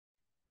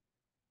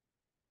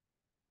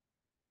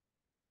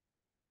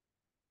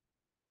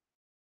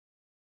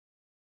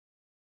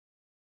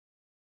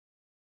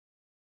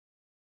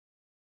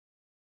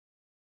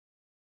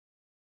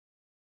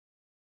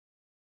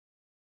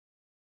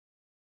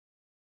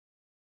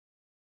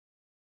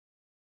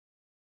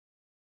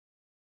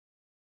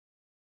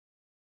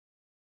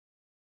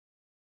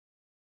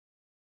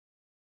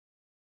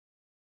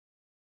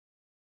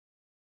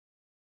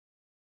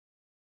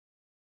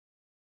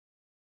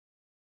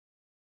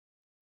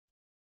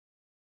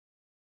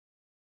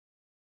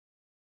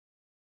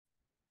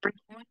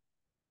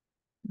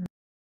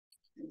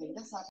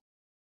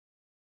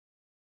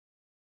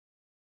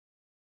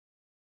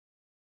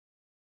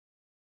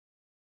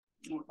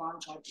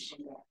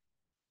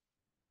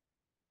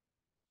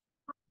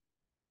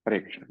हरे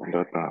कृष्ण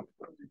दौड़ता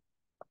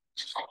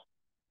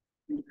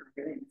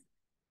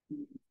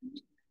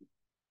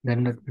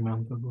दंडक प्रणाम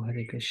प्रभु।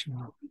 हरे कृष्ण।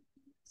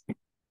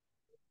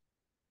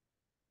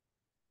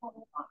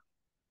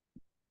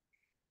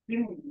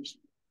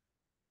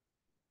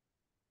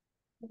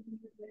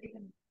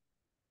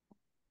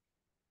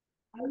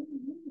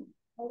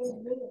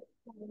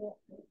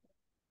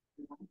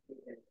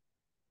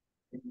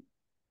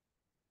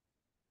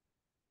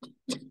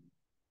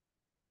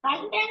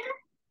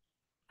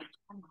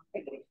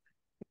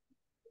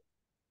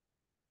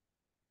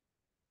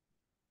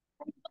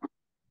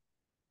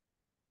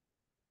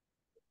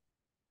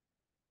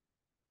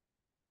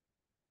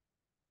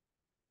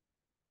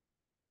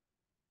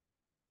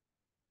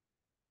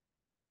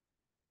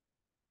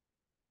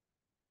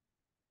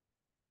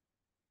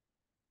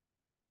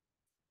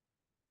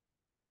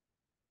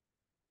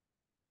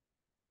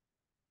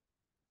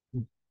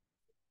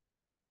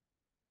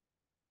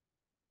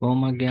 ओम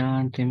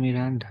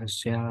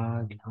अज्ञानतिमिरान्धस्य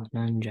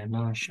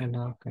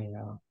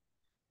ज्ञानाञ्जनशलाकया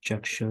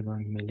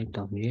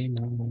चक्षुरुन्मीलितं येन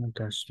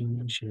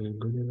तस्मै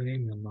श्रीगुरुवे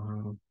नमः।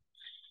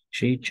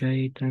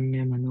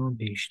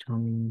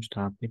 श्रीचैतन्यमनोभीष्टं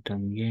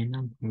स्थापितं येन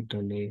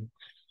भूतले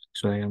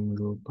स्वयं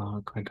रूपः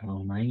कदा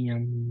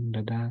मह्यं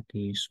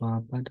ददाति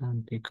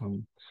स्वपदान्तिकं।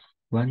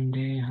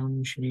 वन्देऽहं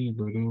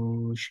श्रीगुरो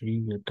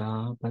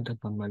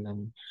श्रीयुतापदकमलं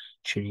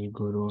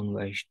श्रीगुरून्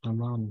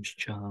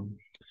वैष्णवांश्च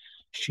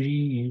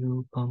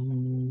श्रीरूपं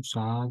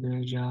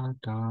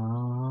साग्रजातां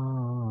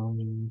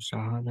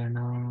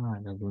सहगणा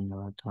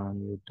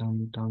रघुनाथान्वितं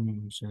तं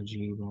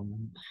सजीवं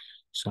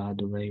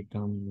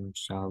साद्वैतं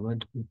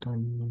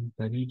सावधूतं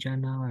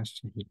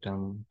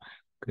परिजनसहितं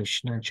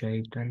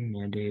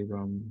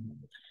कृष्णचैतन्यदेवं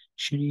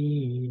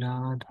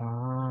श्रीराधा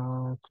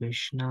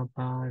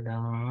कृष्णपादान्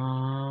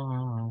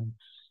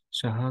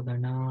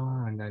सहगणा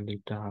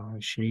ललिता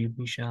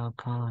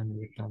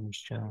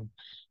श्रीविशाखान्वितंश्च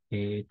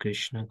हे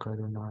कृष्ण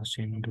करुणा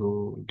सिंधु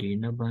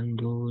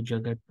दीनबंधु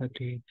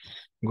जगतपते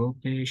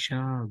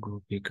गोपेशा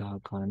गोपिका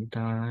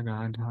कांता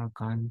राधा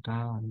कांता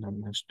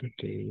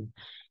नमस्तुते।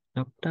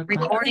 तप्त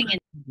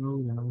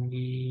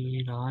गौरांगी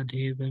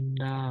राधे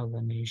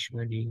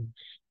वृंदावनेश्वरी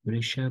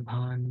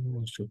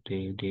वृषभानुसुते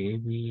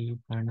देवी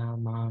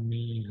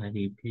प्रणमामि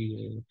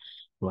हरिप्रिये।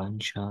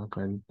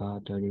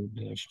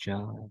 वंशाकल्पातरुभ्यश्च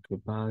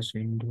कृपा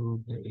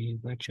सिन्धुभ्य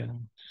एव च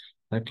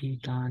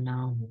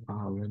पतितानां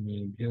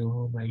पावनेभ्यो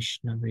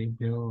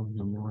वैष्णवेभ्यो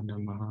नमो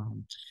नमः।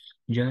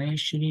 जय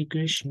श्री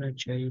कृष्ण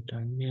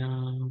चैतन्य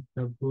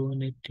प्रभु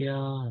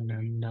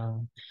नित्यानंद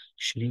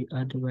श्री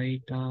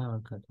अद्वैता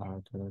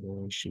गदाधर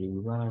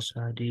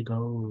श्रीवासादि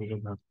गौर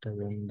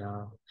भक्तवृंदा।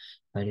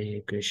 हरे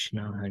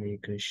कृष्णा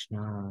कृष्ण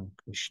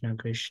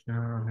कृष्ण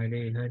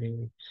हरे हरे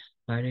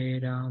हरे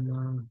राम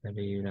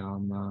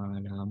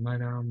राम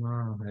राम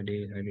हरे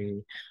हरे।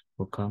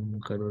 मुखं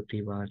करोति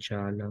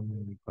वाचालं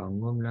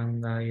पङ्गुं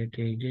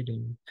लङ्घयते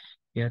गिरिं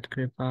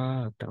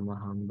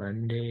यत्कृपातमहं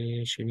वन्दे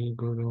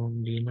श्रीगुरुं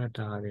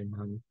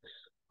दीनतारिणं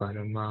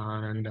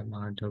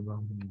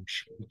परमानन्दमाधवं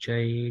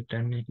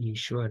श्रीचैतन्य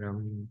ईश्वरं।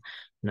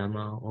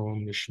 नमः ॐ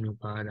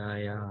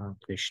विष्णुपादाय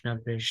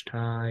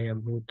कृष्णप्रेष्ठाय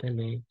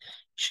भूतले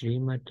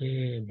श्रीमते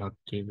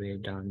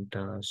भक्तिवेदान्त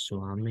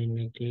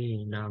स्वामिनिति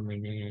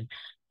नामिने।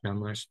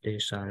 नमस्ते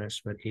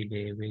सारस्वती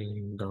देवी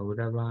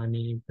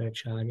गौरवाणी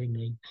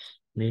प्रचारिणे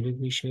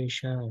निर्विशेष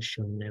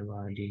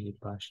शून्यवादी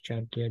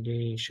पाश्चात्य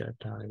देश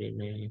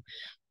तारिणे।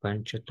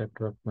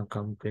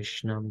 पंचतत्वात्मकं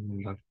कृष्णं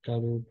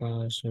भक्तरूपा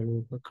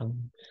स्वरूपकं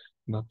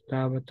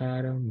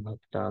भक्तावतारं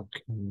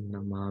भक्ताख्यं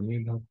नमामि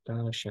भक्ता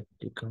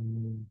शक्तिकम्।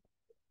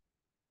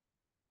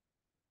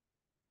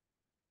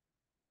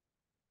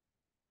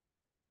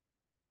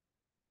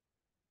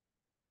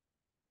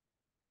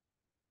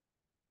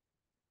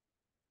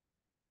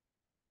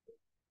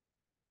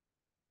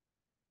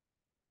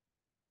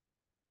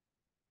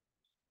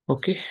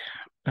 Okay.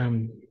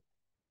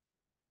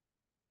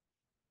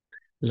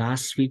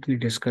 Last week we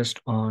discussed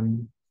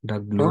on the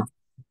globe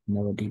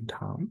Navadvip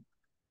Dham.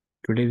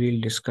 Today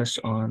we'll discuss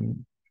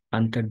on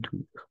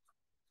Antardvip.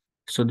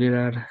 So there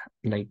are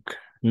like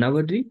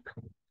Navadvip.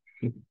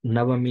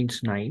 Nava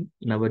means 9.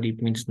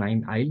 Navadvip means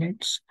 9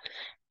 islands.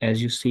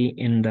 As you see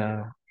in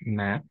the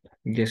map,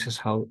 this is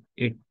how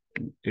it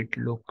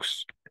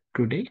looks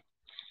today.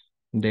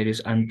 There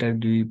is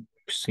Antardvip,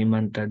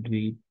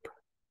 Simantardvip,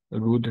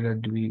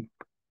 Rudradvip,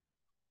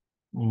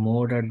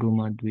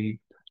 Moradrumadvip,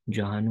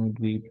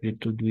 Jahanudvip,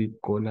 Ritudvip,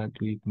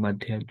 Koladvip,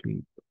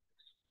 Madhyadvip,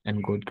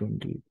 and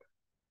Godrundvip.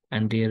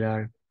 And there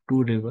are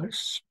two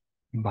rivers,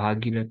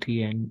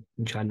 Bhagirathi and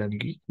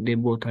Jalangi. They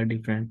both are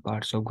different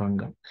parts of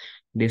Ganga.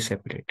 They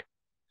separate.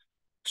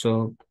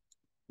 So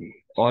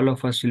all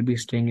of us will be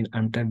staying in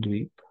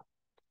Antardvip.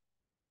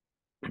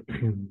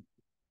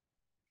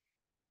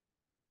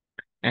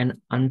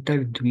 And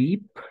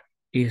Antardvip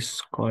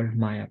is called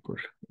Mayapur.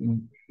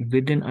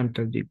 Within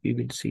Antardvip, we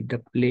will see the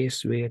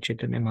place where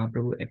Chaitanya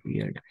Mahaprabhu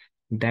appeared.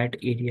 That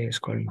area is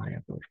called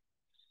Mayapur.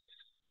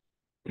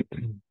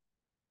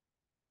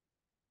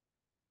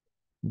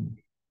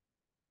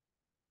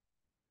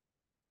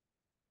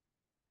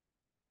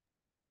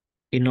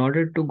 In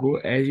order to go,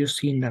 as you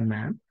see in the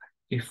map,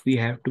 if we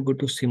have to go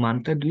to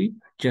Simantadvip,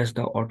 just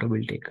the auto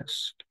will take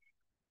us.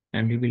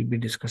 And we will be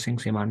discussing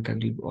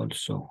Simantadvip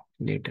also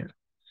later.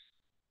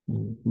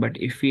 But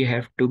if we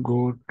have to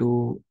go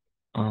to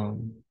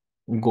um,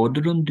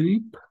 Godrum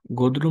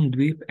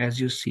Dweep, as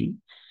you see,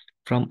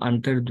 from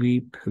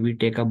Antardvip, we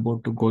take a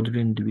boat to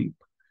Godrum Dweep,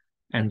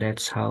 and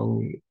that's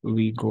how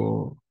we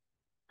go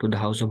to the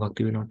house of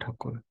Bhaktivinoda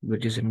Thakur,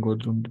 which is in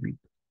Godrum Dweep.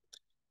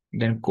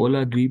 Then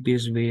Kola Dweep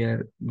is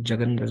where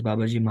Jagannath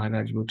Babaji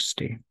Maharaj would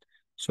stay.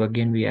 So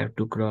again, we have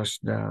to cross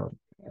the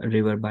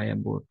river by a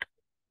boat.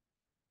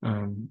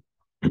 Um,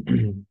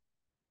 then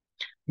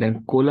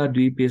Kola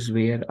Dweep is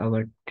where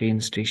our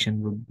train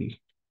station would be,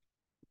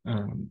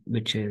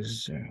 which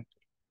is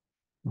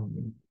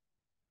um,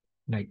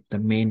 like the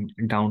main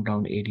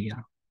downtown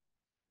area.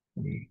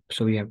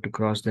 So we have to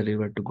cross the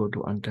river to go to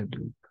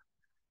Antardweep.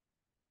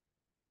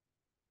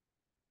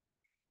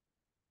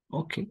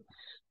 Okay.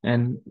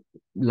 And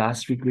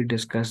last week we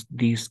discussed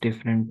these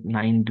different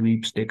 9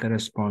 dweeps. They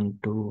correspond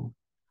to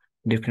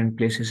different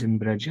places in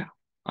Braja.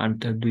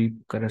 Antardweep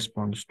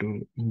corresponds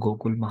to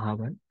Gokul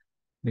Mahaval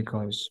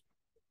because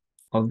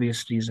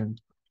obvious reason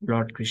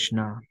Lord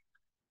Krishna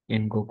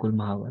in Gokul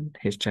Mahaval,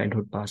 his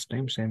childhood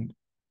pastimes, and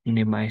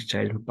Nimai's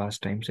childhood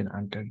pastimes in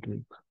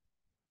Antardweep.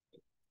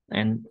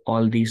 And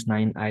all these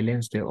 9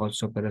 islands, they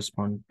also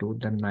correspond to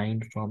the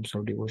 9 forms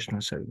of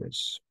devotional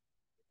service.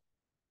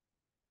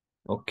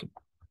 Okay.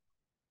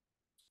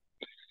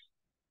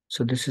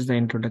 So this is the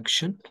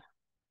introduction.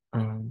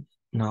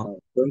 Now,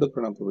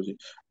 Prabhuji.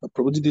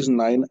 Prabhuji, these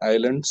 9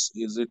 islands,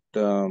 is it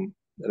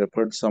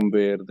referred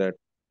somewhere that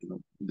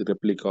the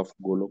replica of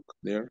Golok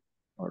there?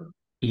 Or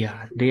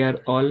yeah, they are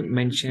all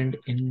mentioned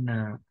in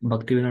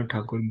Bhaktivinoda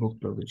Thakur book,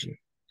 Prabhuji.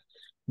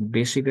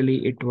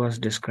 Basically, it was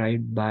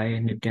described by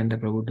Nityananda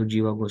Prabhu to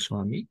Jiva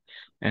Goswami,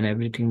 and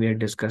everything we are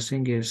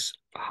discussing is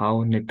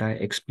how Nitai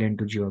explained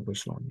to Jiva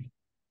Goswami.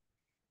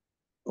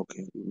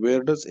 okay,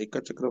 where does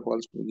Eka Chakra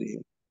falls, Prabhuji?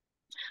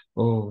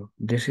 Oh,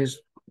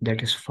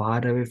 that is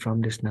far away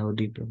from this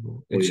Navadvip, Prabhu.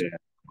 Oh It's yeah,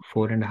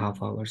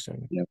 4.5 hours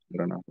away. yeah,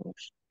 4.5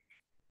 hours.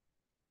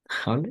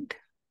 All right.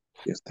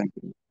 Yes, thank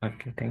you.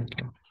 Okay, thank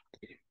you.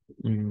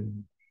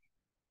 Mm.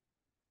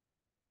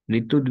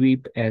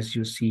 Ritudvip, as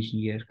you see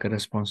here,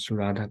 corresponds to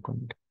Radha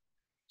Kund.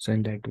 So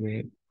in that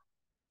way,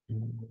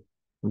 mm,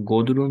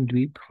 Godurum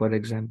Dweep, for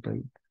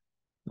example,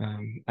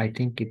 I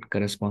think it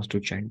corresponds to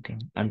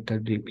chanting.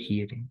 Antardvip,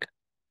 hearing.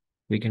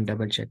 We can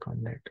double check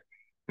on that.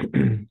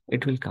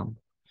 It will come.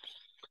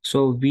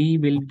 So yeah,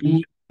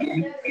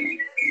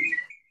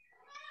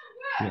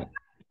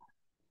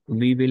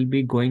 we will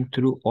be going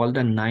through all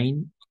the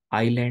 9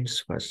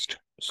 islands first.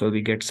 So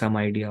we get some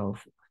idea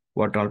of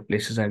what all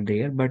places are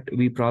there, but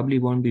we probably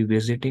won't be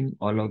visiting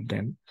all of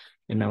them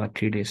in our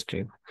 3 day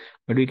trip.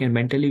 But we can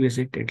mentally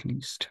visit at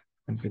least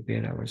and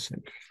prepare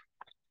ourselves.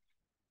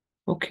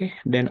 Okay,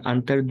 then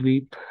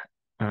Antardvip,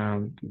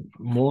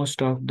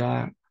 most of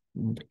the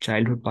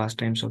childhood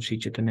pastimes of Sri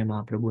Chaitanya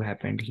Mahaprabhu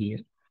happened here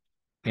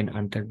in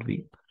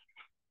Antardvip.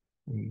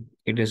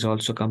 It is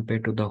also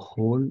compared to the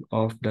whole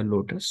of the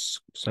lotus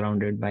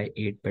surrounded by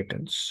 8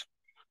 petals.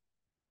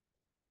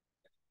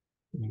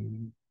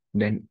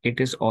 Then it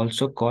is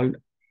also called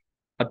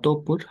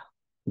Atopur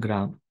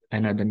Gram,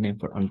 another name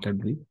for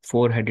Antardvip.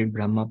 Four-headed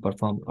Brahma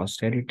performed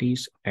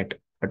austerities at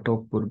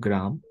Atopur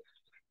Gram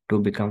to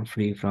become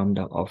free from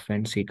the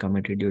offense he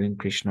committed during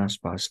Krishna's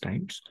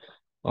pastimes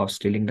of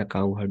stealing the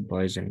cowherd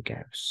boys and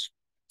calves.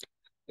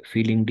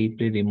 Feeling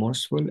deeply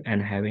remorseful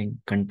and having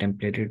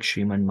contemplated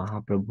Sriman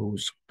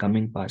Mahaprabhu's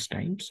coming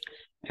pastimes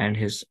and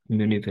his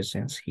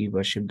munificence, he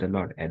worshipped the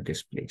Lord at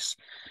this place.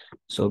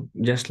 So,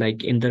 just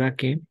like Indra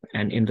came,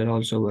 and Indra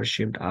also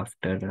worshipped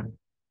after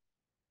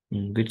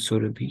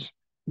Vitsurabhi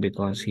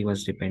because he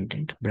was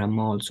repentant.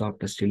 Brahma also,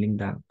 after stealing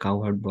the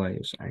cowherd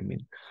boys,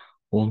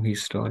 whom he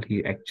stole,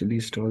 he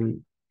actually stole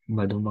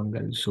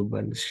Madhumangal,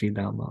 Subal,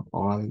 Sridama,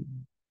 all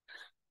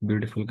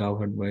beautiful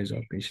cowherd boys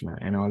of Krishna,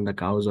 and all the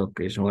cows of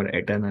Krishna were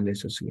eternally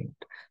associated.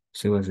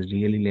 So he was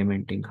really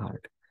lamenting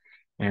heart.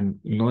 And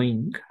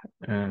knowing,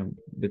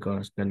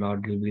 because the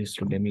Lord reveals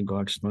to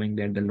demigods, knowing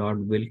that the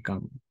Lord will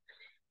come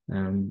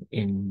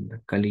in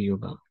Kali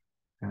Yuga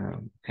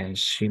as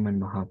Sriman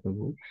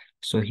Mahaprabhu,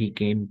 so he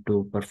came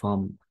to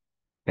perform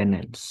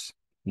penance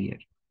here.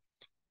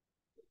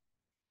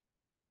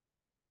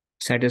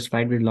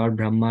 Satisfied with Lord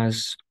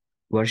Brahma's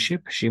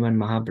worship, Sriman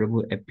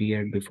Mahaprabhu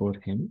appeared before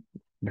him.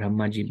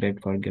 Brahmaji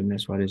begged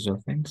forgiveness for his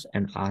offense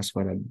and asked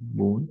for a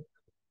boon.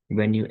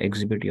 When you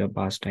exhibit your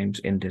pastimes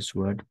in this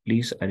world,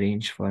 please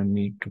arrange for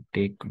me to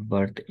take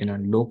birth in a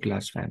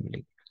low-class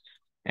family,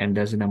 and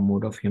thus in a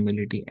mood of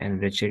humility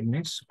and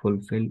wretchedness,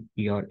 fulfill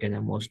your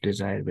innermost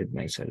desire with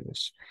my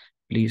service.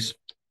 Please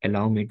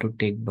allow me to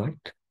take birth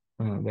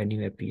when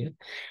you appear.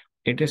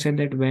 It is said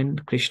that when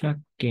Krishna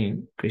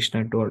came,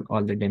 Krishna told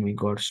all the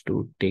demigods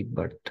to take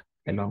birth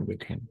along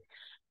with him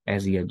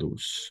as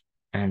Yadus.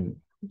 And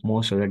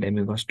most of the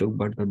demigods took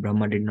birth, but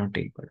Brahma did not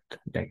take birth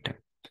that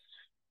time.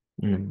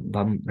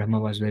 Brahma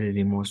was very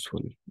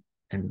remorseful.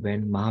 And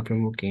when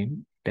Mahaprabhu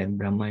came, then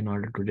Brahma, in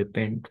order to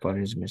repent for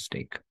his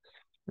mistake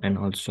and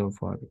also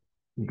for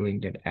doing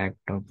that act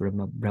of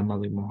Brahma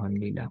Vimohan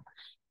Leela,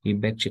 he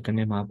begged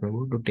Chaitanya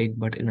Mahaprabhu to take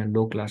birth in a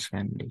low class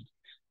family.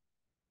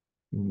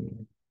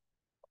 Mm,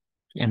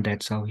 And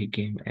that's how he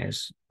came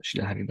as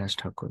Srila Haridas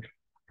Thakur.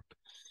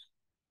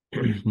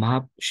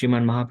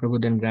 Shriman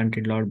Mahaprabhu then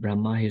granted Lord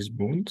Brahma his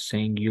boon,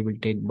 saying, "You will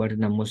take birth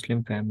in a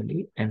Muslim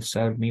family and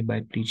serve me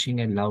by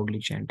preaching and loudly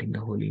chanting the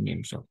holy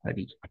names of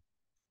Hari.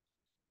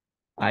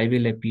 I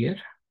will appear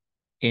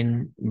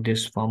in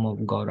this form of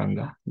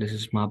Gauranga." This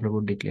is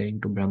Mahaprabhu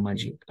declaring to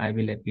Brahmaji, "I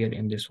will appear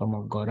in this form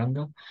of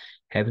Gauranga,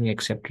 having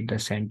accepted the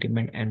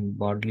sentiment and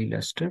bodily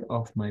luster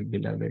of my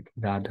beloved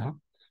Radha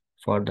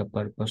for the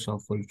purpose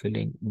of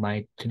fulfilling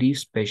my three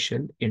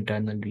special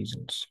internal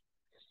reasons."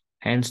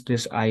 Hence,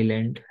 this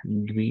island,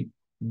 Dweep,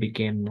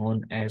 became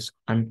known as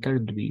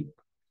Antardweep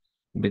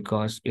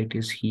because it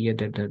is here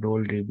that the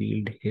Lord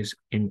revealed his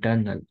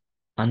internal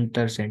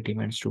Antar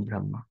sentiments to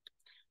Brahma.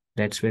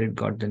 That's where it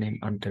got the name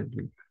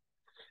Antardweep.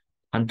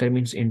 Antar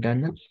means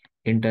internal.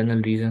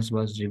 Internal reasons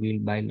was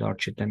revealed by Lord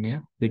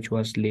Chaitanya, which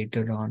was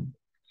later on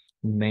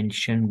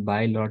mentioned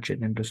by Lord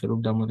Chaitanya to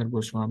Sarup Damodar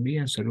Goswami,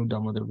 and Sarup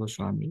Damodar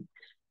Goswami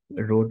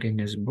wrote in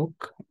his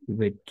book,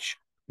 which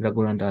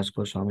Raghunath Das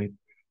Goswami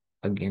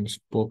again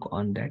spoke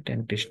on that,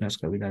 and Krishna's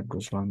Kaviraj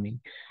Goswami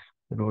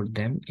wrote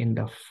them in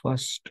the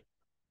first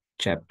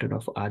chapter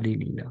of Adi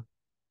Leela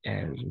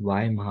as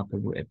why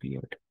Mahaprabhu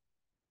appeared.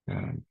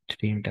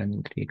 Three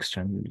internal, three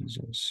external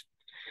reasons.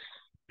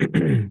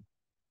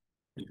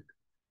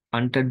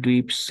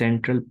 Antardweep's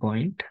central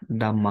point,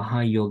 the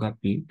Mahayoga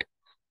Peeth,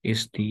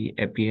 is the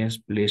appearance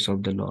place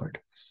of the Lord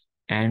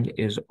and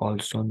is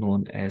also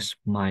known as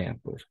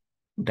Mayapur.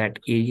 That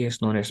area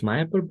is known as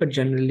Mayapur, but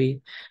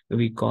generally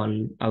we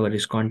call our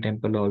ISKCON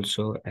temple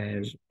also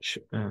as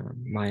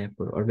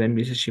Mayapur. Or when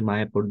we say Shri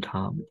Mayapur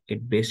Dham,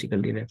 it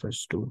basically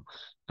refers to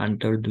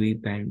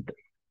Antardweep, and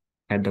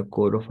at the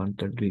core of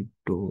Antardweep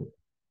to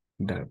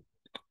the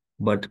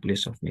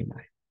birthplace of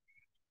Nimai.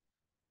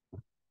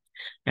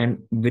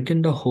 And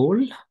within the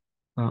whole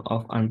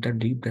of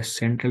Antardweep, the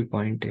central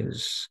point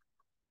is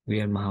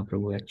where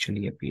Mahaprabhu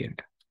actually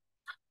appeared,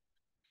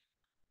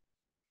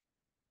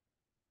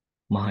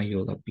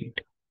 Mahayoga Peeth.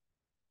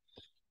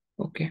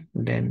 Okay,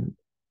 then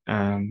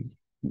um,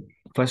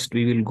 first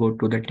we will go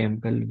to the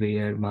temple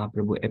where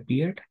Mahaprabhu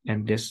appeared,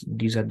 and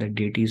these are the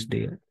deities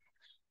there.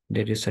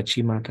 There is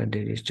Sachi Mata,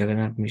 there is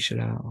Jagannath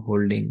Mishra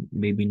holding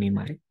baby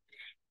Nimai,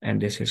 and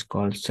this is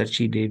called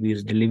Sachi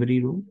Devi's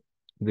delivery room,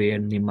 where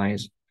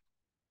Nimai's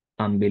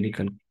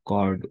umbilical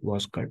cord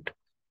was cut.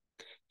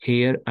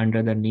 Here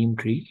under the neem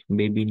tree,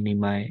 baby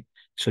Nimai.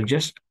 So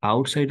just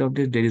outside of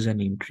this, there is a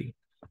neem tree.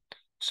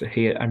 So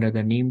here under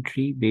the neem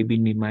tree, baby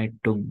Nimai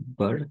took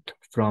birth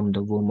from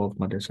the womb of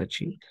Mother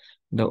Sachi.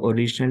 The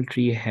original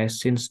tree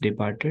has since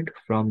departed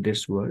from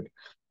this world.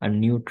 A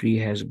new tree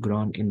has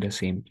grown in the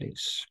same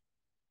place.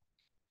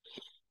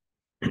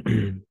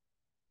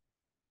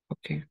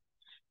 Okay.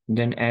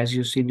 Then as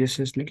you see, this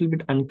is little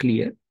bit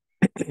unclear.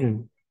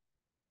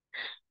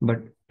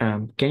 But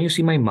can you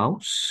see my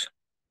mouse?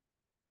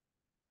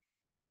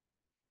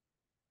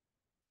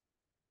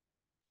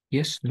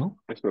 Yes, no?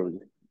 Yes, Prabhuji.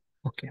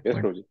 Okay. Yes,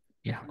 But Prabhuji.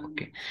 yeah,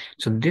 okay.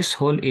 So this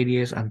whole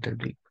area is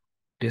Antardweep,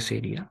 this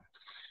area.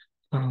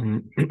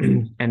 And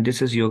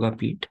this is Yoga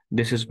Peeth.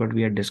 This is what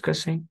we are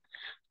discussing.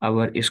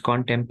 Our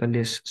ISKCON temple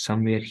is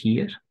somewhere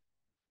here,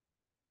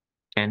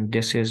 and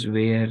this is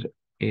where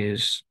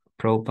is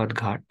Prabhupada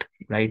Ghat,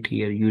 right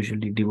here.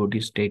 Usually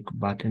devotees take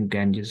bath in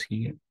Ganges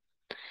here.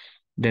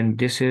 Then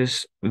this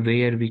is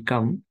where we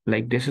come,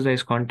 like this is the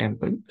ISKCON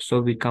temple. So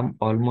we come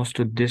almost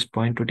to this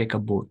point to take a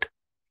boat.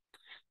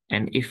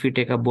 And if we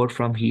take a boat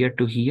from here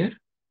to here,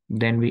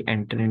 then we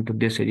enter into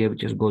this area,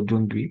 which is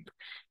Godrun Dweep.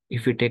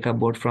 If we take a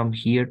boat from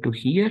here to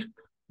here,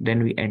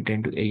 then we enter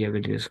into area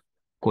which is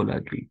Kola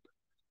Dweep.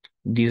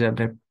 These are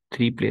the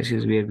three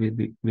places where we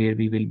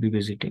will be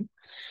visiting.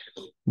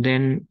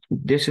 Then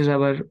this is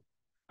our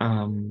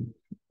um,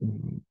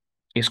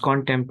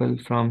 ISKCON temple.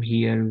 From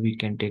here, we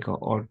can take a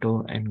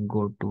auto and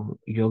go to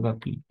Yoga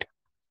Peeth.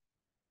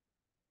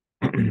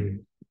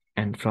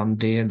 And from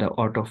there, the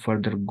auto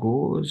further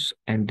goes,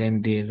 and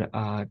then there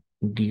are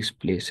these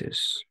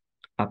places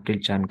up till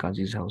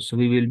Chankaji's house. So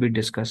we will be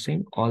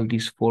discussing all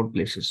these four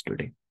places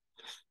today.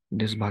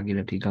 This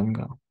Bhagirathi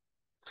Ganga.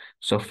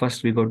 So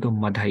first we go to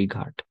Madhai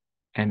Ghat,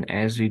 and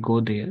as we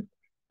go there,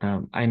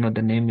 I know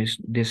the name is,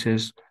 this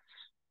is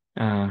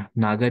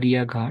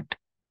Nagariya Ghat,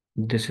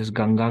 this is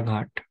Ganga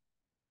Ghat,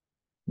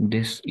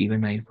 this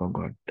even I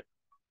forgot.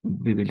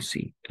 We will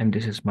see, and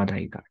this is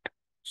Madhai Ghat.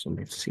 So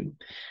let's see.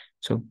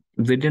 So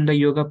within the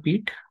Yoga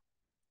Peeth,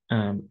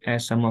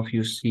 as some of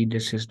you see,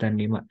 this is the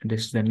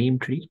neem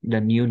tree,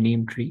 the new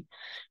neem tree.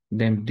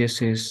 Then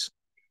this is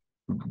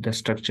The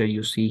structure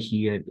you see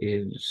here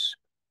is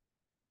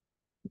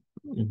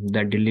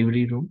the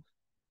delivery room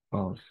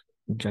of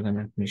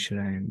Jagannath Mishra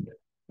and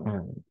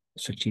uh,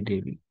 Sachi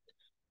Devi.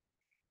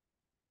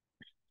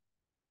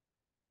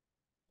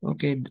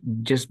 Okay,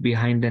 just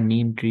behind the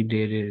neem tree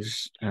there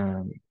is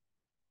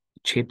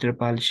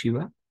Kshetrapal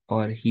Shiva,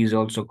 or he is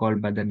also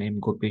called by the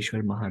name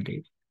Gopeshwar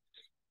Mahadev.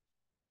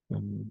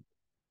 Um,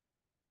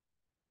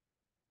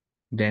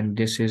 then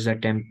this is a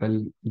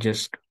temple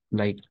just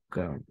like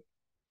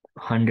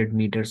 100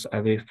 meters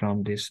away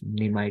from this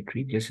Nimai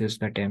tree. This is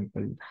the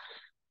temple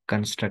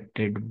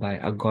constructed by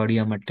a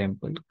Gaudiya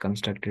temple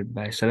constructed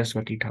by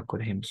Saraswati Thakur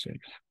himself.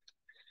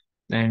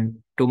 And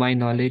to my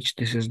knowledge,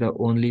 this is the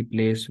only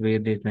place where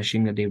there's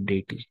Nrsimhadev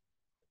deity.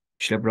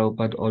 Srila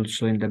Prabhupada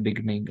also in the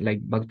beginning,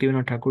 like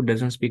Bhaktivinoda Thakur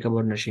doesn't speak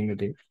about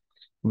Nrsimhadev,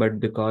 but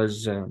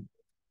because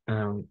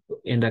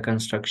in the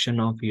construction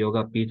of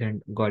Yoga Pith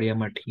and Gaudiya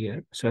Math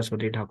here,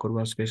 Saraswati Thakur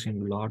was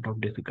facing a lot of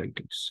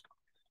difficulties.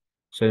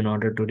 So in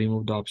order to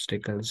remove the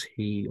obstacles,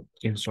 he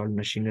installed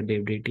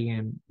Nrsimhadev deity,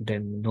 and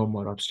then no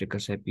more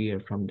obstacles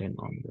appear from then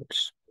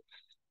onwards.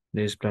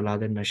 There is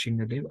Prahlad and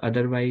Nrsimhadev.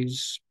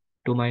 Otherwise,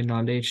 to my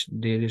knowledge,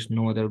 there is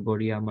no other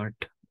Gaudiya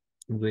Math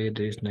where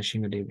there is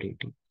Nrsimhadev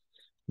deity.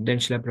 Then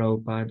Srila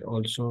Prabhupada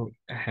also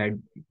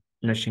had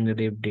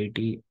Nrsimhadev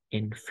deity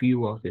in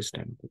few of his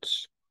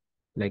temples.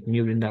 Like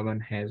New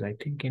Vrindavan has, I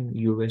think in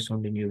US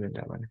only New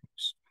Vrindavan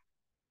has.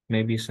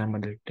 Maybe some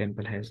other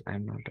temple has,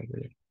 I'm not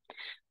aware.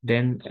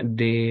 Then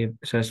the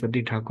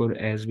Saraswati Thakur,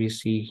 as we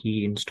see,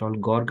 he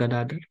installed Gaur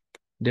Gadadhar.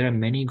 There are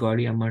many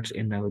Gaudiya Maths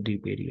in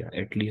Navadvip area,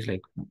 at least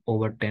like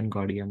over 10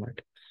 Gaudiya Math.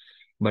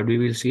 But we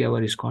will see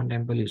our ISKCON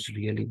temple is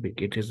really big.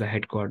 It is the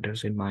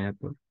headquarters in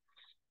Mayapur.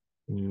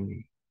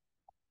 Mm,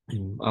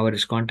 Our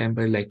ISKCON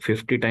temple is like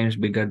 50 times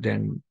bigger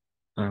than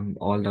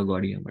all the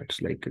Gaudiya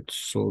Maths. Like it's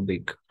so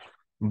big.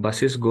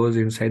 Buses goes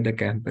inside the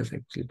campus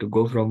actually. To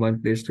go from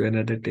one place to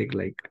another take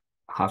like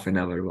half an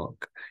hour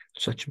walk.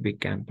 Such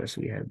big campus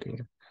we have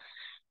there.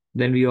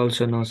 Then we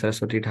also know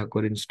Saraswati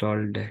Thakur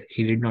installed,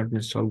 he did not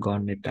install Gaur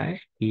Nitai,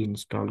 he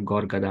installed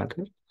Gaur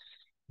Gadadhar.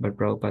 But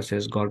Prabhupada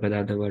says Gaur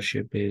Gadadhar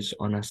worship is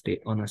on a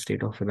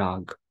state of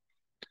rag.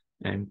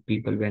 And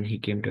people, when he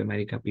came to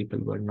America, people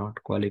were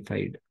not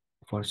qualified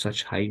for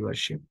such high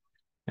worship.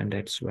 And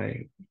that's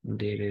why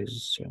there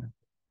is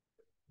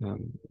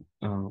um,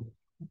 uh,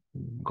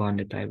 Gaur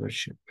Nitai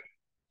worship.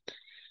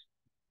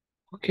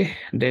 Okay,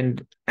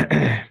 then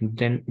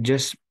then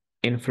just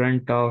in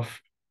front of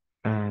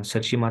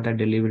Sachi Mata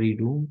delivery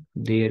room,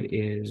 there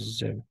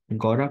is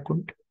Gaura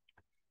Kund.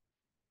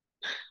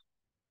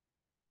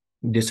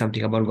 There's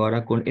something about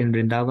Gaura Kund in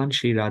Vrindavan,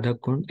 Sri Radha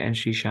Kund and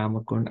Sri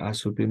Shama Kund are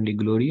supremely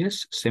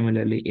glorious.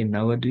 Similarly, in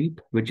Navadvip,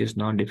 which is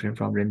not different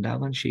from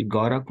Vrindavan, Sri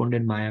Gaura Kund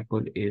in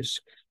Mayapur is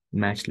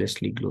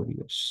matchlessly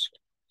glorious.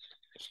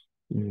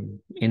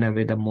 In a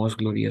way, the most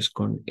glorious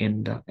Kund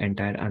in the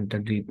entire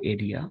Antardvip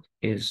area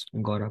is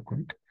Gaura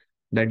Kund.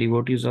 The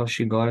devotees of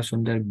Sri Gaura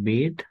Sundar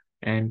bathe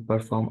and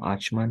perform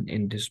achman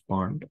in this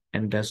pond,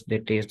 and thus they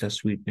taste the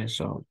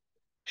sweetness of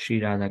Sri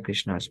Radha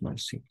Krishna's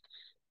mercy.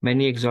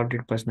 Many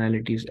exalted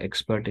personalities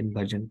expert in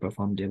bhajan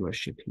perform their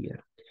worship here.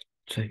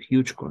 It's a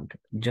huge Kund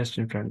just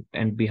in front,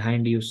 and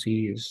behind you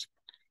see is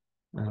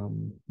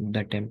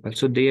the temple.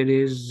 So there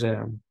is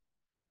um,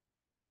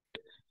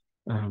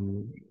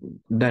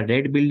 the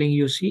red building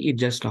you see is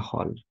just a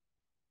hall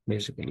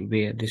basically,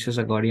 where this is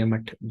a Gaudiya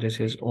Math,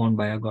 this is owned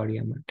by a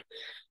Gaudiya Math.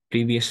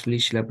 Previously,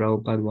 Srila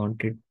Prabhupada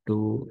wanted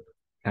to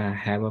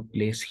have a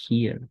place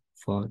here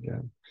for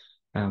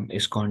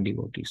ISKCON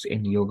devotees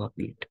in Yoga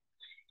Pit.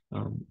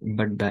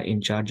 But the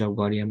in charge of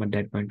Gaudiya at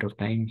that point of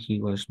time,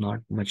 he was not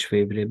much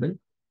favorable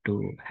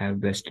to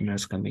have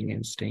Westerners coming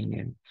and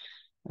staying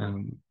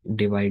and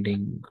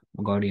dividing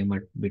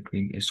Gaudiya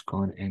between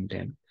ISKCON and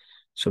them.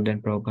 So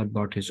then Prabhupada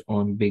bought his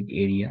own big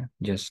area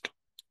just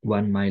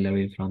 1 mile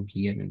away from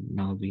here, and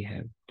now we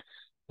have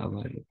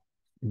our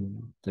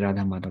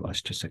Radha Madhav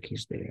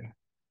Ashtasakis there.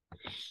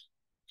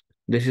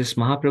 This is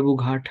Mahaprabhu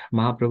Ghat.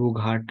 Mahaprabhu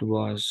Ghat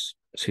was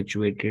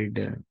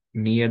situated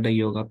near the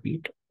Yoga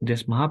Pit.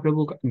 This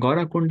Mahaprabhu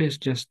Gaura Kund is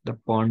just the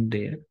pond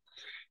there,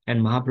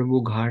 and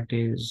Mahaprabhu Ghat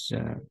is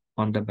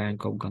on the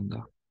bank of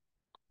Ganga.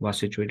 Was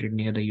situated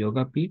near the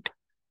Yoga Pit.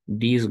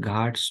 These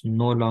ghats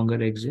no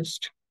longer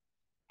exist,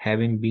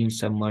 having been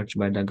submerged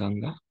by the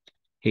Ganga.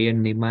 Here,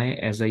 Nimai,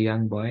 as a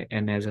young boy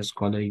and as a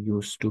scholar,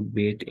 used to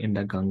bathe in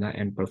the Ganga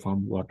and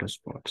perform water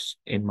sports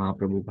in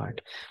Mahaprabhu Ghat,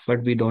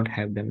 but we don't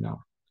have them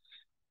now.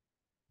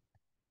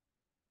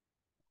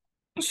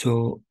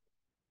 So,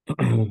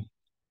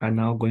 are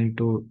now going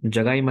to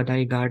Jagai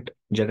Madai Ghat.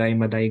 Jagai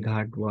Madai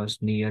Ghat was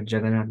near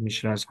Jagannath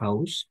Mishra's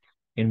house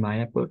in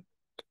Mayapur.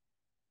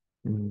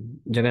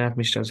 Jagannath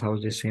Mishra's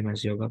house is same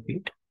as Yoga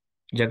Pit.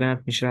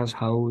 Jagannath Mishra's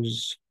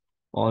house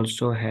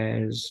also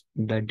has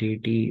the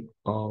deity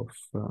of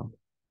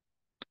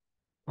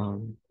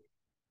um,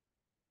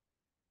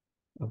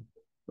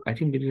 I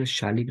think there is a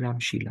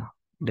Shaligram Shila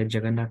that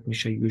Jagannath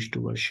Mishra used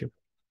to worship.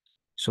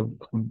 So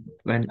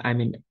when I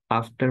mean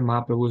after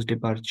Mahaprabhu's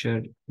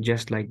departure,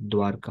 just like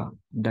Dwarka,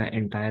 the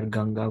entire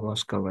Ganga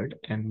was covered,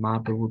 and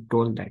Mahaprabhu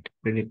told that,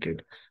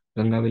 predicted,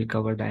 Ganga will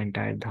cover the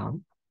entire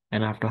Dham,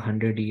 and after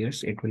 100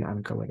 years it will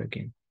uncover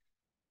again.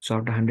 So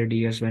after 100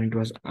 years, when it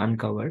was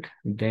uncovered,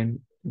 then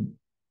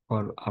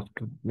or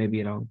after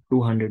maybe around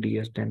 200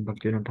 years, then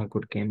Bhaktivinoda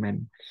Thakur came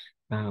and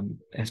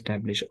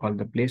established all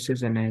the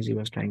places. And as he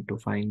was trying to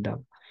find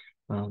the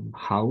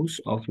house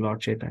of Lord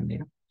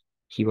Chaitanya,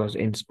 he was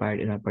inspired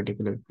in a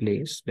particular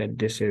place that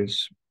this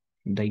is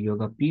the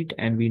Yoga Peeth,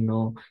 and we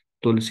know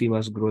Tulsi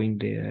was growing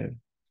there.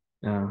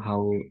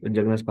 How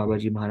Jagannath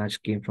Babaji Maharaj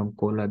came from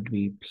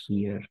Koladvip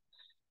here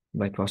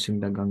by crossing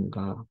the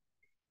Ganga,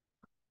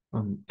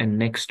 and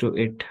next to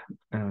it,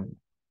 uh,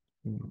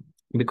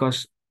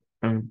 because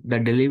the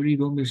delivery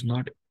room is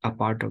not a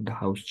part of the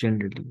house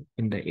generally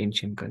in the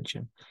ancient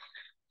culture.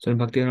 So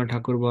Bhaktivinoda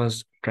Thakur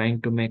was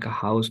trying to make a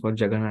house for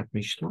Jagannath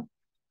Mishra,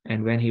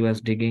 and when he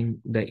was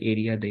digging the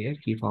area there,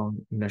 he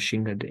found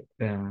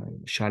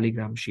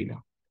Shaligram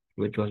Shila,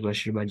 which was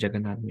worshipped by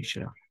Jagannath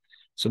Mishra.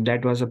 So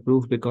that was a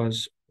proof,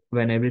 because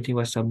when everything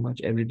was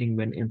submerged, everything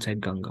went inside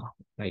Ganga,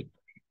 like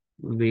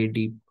way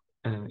deep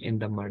in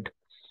the mud.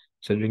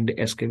 So during the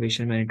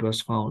excavation, when it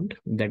was found,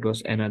 that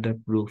was another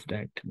proof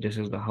that this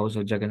is the house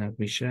of Jagannath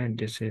Mishra and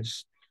this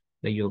is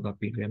the Yoga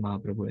Peeth where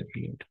Mahaprabhu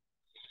appeared.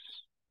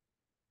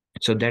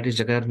 So that is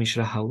Jagannath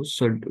Mishra house.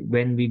 So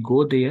when we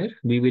go there,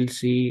 we will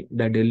see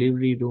the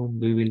delivery room,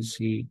 we will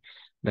see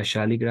the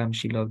Shaligram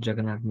Shila of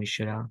Jagannath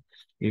Mishra,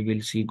 we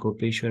will see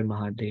Gopeshwar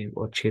Mahadev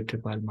or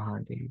Kshetrapal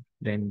Mahadev.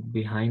 Then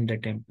behind the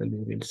temple,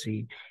 we will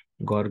see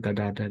Gaur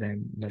Gadadhar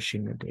and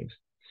Nrsimhadev.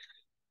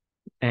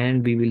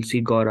 And we will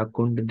see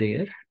Gaurakund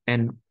there.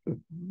 And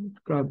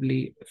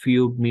probably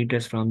few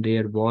meters from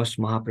there was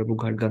Mahaprabhu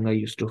Ghat. Ganga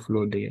used to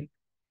flow there,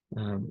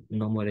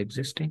 no more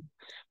existing.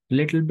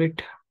 Little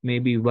bit,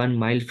 maybe 1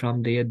 mile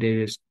from there,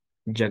 there is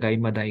Jagai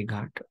Madai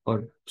Ghat,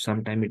 or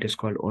sometime it is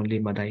called only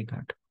Madai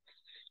Ghat,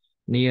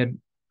 near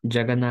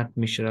Jagannath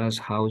Mishra's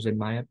house in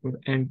Mayapur.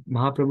 And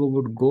Mahaprabhu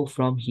would go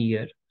from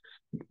here.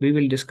 We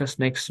will discuss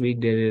next week.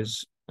 There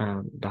is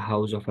the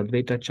house of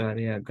Advaita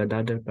Acharya,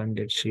 Gadadhar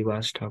Pandit,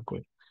 Srivas Thakur.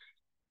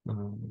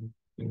 Um,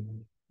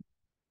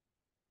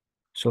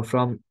 So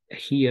from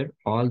here,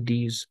 all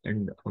these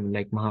and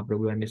like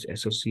Mahaprabhu and his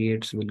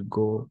associates will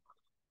go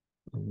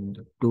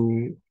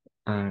to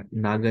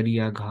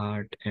Nagariya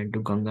Ghat and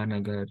to Ganga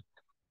Nagar,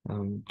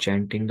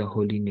 chanting the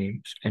holy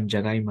names. And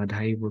Jagai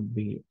Madhai would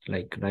be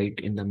like right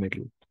in the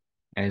middle,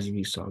 as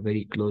we saw,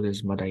 very close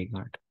as Madhai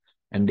Ghat.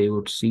 And they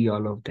would see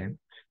all of them,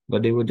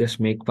 but they would just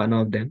make fun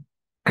of them,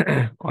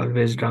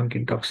 always drunk,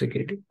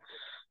 intoxicated.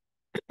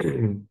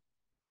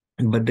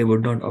 But they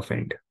would not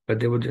offend,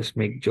 but they would just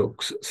make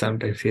jokes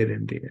sometimes here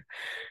and there.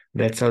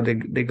 That's how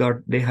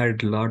they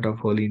heard a lot of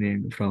holy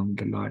name from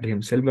the Lord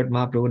Himself, but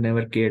Mahaprabhu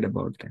never cared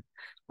about them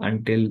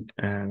until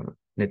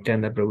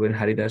Nityananda Prabhu and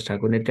Haridas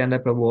Thakur. Nityananda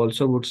Prabhu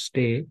also would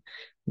stay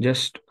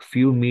just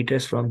few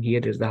meters from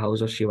here is the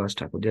house of Shivas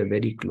Thakur. They are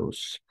very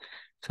close.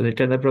 So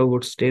Nityananda Prabhu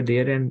would stay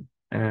there, and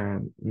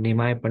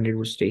Nimai Pandit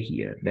would stay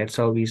here. That's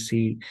how we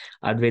see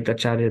Advaita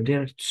Acharya. They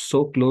are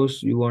so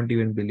close, you won't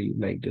even believe,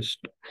 like just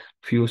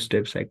few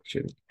steps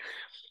actually.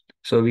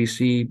 So we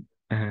see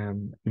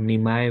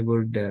Nimai,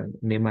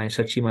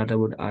 Sachi Mata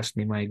would ask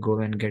Nimai, go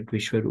and get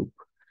Vishwarup.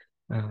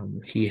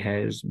 He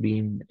has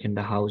been in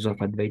the house of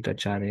Advaita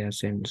Acharya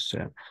since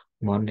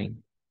morning,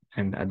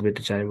 and Advaita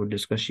Acharya would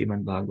discuss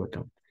Srimad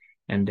Bhagavatam.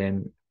 And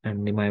then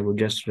Nimai would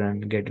just run,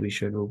 get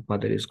Vishwarup,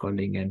 mother is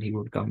calling, and he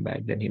would come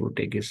back. Then he would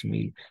take his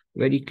meal.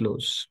 Very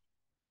close,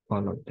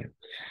 all of them.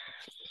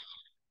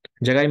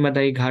 Jagai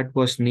Madai Ghat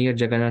was near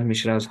Jagannath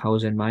Mishra's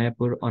house in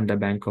Mayapur on the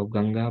bank of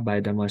Ganga by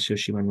the mercy of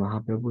Sriman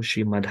Mahaprabhu.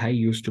 Sri Madhai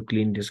used to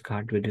clean this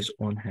ghat with his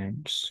own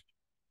hands.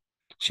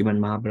 Sriman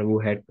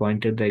Mahaprabhu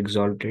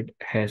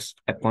has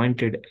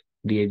appointed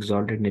the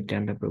exalted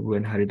Nityananda Prabhu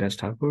and Haridas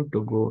Thakur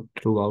to go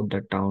throughout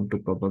the town to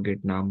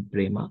propagate Nam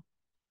Prema,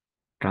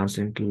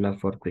 transcendental love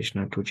for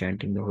Krishna, through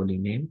chanting the holy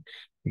name.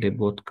 They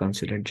both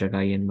considered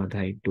Jagai and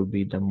Madhai to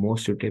be the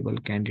most suitable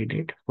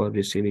candidate for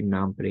receiving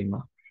Nam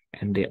Prema,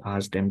 and they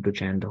asked them to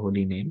chant the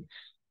holy name.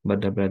 But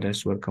the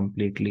brothers were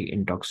completely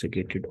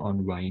intoxicated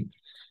on wine.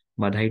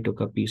 Madhai took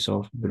a piece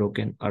of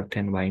broken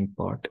earthen wine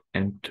pot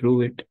and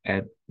threw it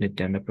at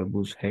Nityananda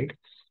Prabhu's head,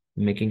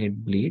 making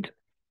it bleed.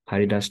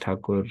 Haridas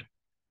Thakur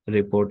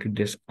reported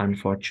this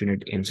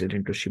unfortunate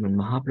incident to Sriman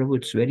Mahaprabhu.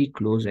 It's very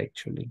close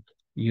actually.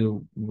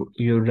 You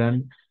you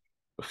run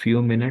a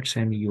few minutes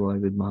and you are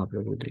with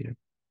Mahaprabhu there.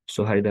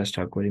 So Haridas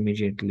Thakur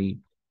immediately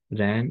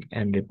ran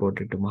and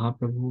reported to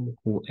Mahaprabhu,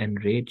 who,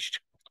 enraged,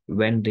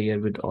 went there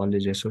with all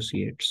his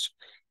associates.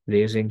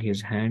 Raising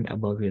his hand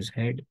above his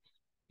head,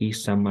 he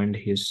summoned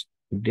his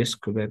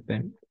disc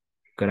weapon,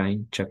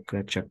 crying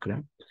Chakra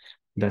Chakra.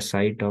 The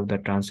sight of the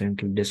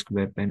transcendental disc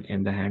weapon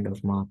in the hand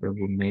of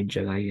Mahaprabhu made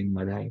Jagai and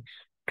Madhai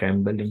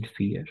tremble in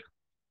fear.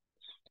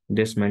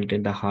 This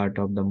melted the heart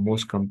of the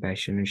most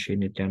compassionate Sri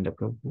Nityananda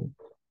Prabhu,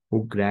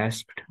 who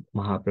grasped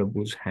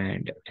Mahaprabhu's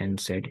hand and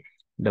said,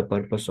 The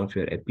purpose of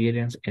your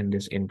appearance in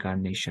this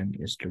incarnation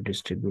is to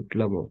distribute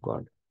love of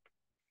God.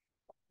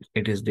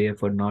 It is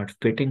therefore not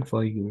fitting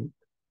for you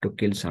to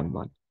kill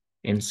someone.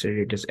 Instead,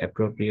 it is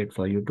appropriate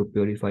for you to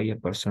purify a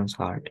person's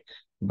heart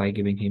by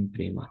giving him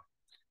prema.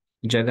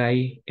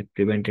 Jagai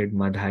prevented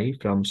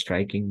Madhai from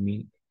striking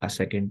me a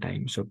second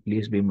time, so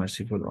please be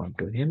merciful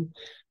unto him.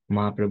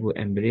 Mahaprabhu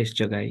embraced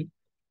Jagai,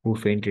 who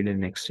fainted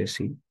in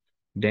ecstasy.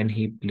 Then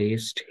he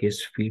placed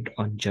his feet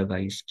on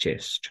Jagai's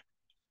chest.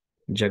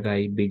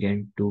 Jagai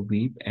began to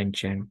weep and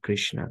chant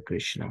Krishna,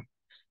 Krishna.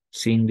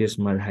 Seeing this,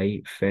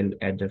 Madhai fell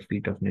at the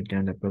feet of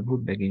Nityananda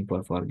Prabhu, begging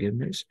for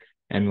forgiveness,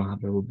 and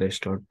Mahaprabhu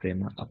bestowed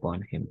prema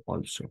upon him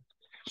also.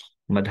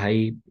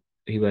 Madhai,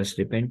 he was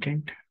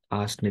repentant,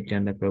 asked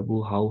Nityananda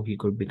Prabhu how he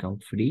could become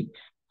free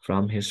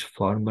from his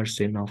former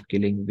sin of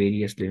killing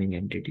various living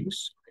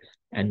entities.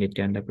 And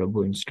Nityananda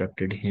Prabhu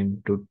instructed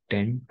him to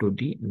tend to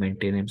the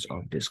maintenance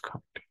of this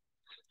ghat.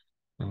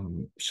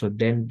 So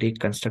then they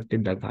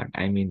constructed the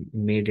ghat,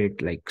 made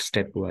it like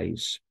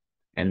stepwise,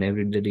 and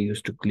every day they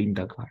used to clean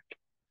the ghat.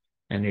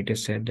 And it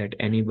is said that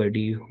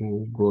anybody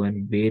who go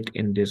and bathe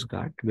in this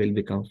ghat will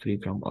become free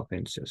from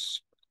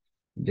offenses.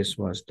 This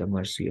was the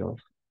mercy of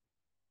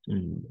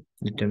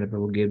Nityananda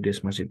Prabhu gave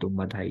this mercy to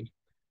Madhai.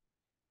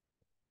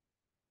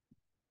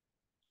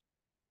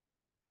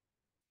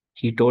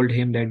 He told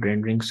him that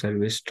rendering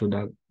service to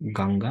the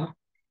Ganga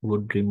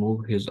would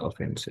remove his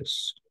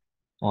offenses.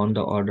 On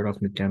the order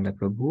of Nityananda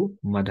Prabhu,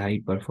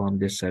 Madhai performed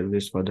this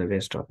service for the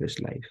rest of his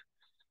life,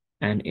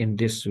 and in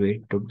this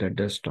way took the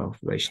dust off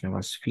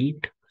Vaishnava's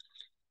feet.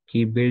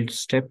 He built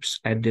steps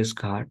at this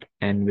ghat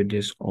and with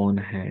his own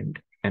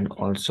hand, and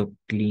also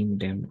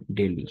cleaned them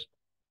daily.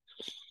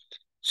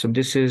 So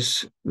this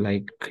is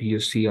like you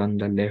see on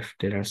the left,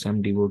 there are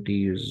some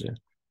devotees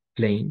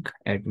playing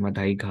at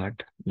Madhai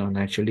Ghat. Now,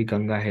 naturally,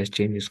 Ganga has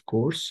changed its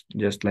course.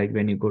 Just like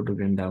when you go to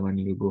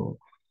Vrindavan, you go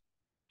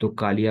to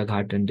Kalia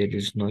Ghat and there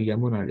is no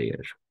Yamuna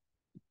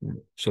there.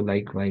 So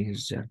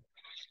likewise,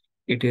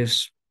 it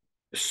is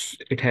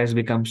it has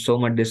become so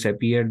much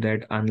disappeared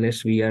that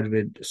unless we are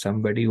with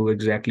somebody who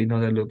exactly know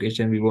the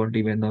location, we won't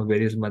even know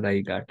where is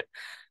Madhai Ghat.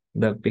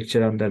 The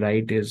picture on the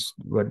right is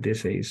what they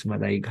say is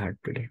Madhai Ghat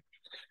today,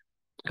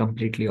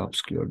 completely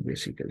obscured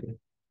basically.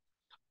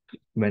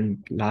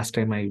 When last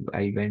time I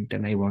went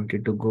and I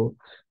wanted to go,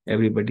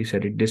 everybody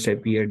said it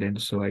disappeared,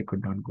 and so I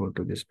could not go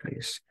to this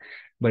place.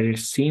 But it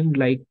seemed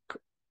like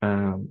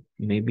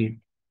maybe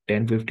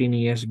 10-15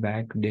 years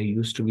back, there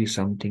used to be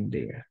something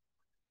there.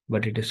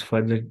 But it is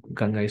further,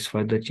 Ganga is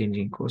further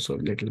changing course, so a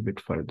little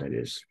bit further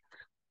is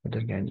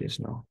other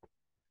Ganges now.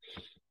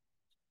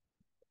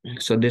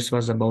 So this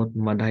was about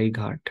Madhai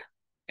Ghat.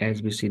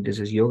 As we see, this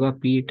is Yoga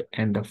Peeth,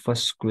 and the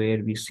first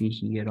square we see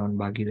here on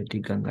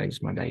Bhagirathi Ganga is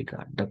Madhai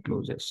Ghat, the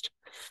closest.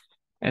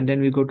 And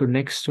then we go to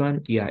next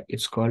one. Yeah,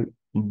 it's called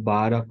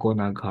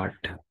Barakona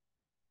Ghat.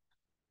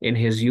 In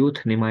his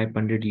youth, Nimai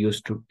Pandit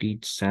used to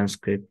teach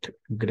Sanskrit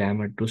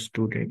grammar to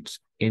students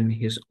in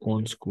his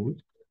own school.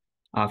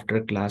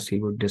 After class, he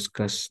would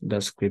discuss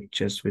the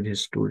scriptures with his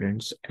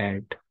students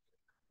at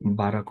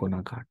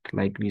Barakona Ghat,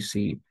 like we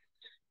see.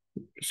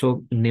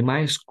 So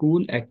Nimai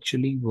school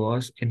actually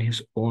was in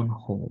his own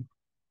home,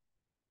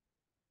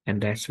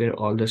 and that's where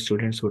all the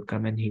students would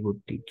come and he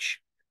would teach.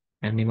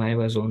 And Nimai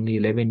was only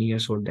 11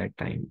 years old that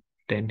time.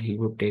 Then he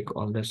would take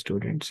all the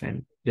students,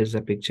 and there's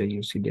a picture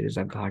you see. There is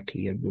a ghat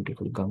here,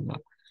 beautiful Ganga,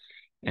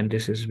 and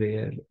this is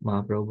where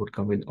Mahaprabhu would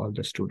come with all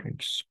the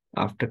students.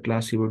 After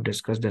class, he would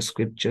discuss the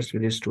scriptures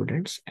with his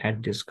students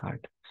at this ghat,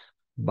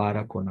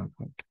 Barakona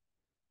Ghat.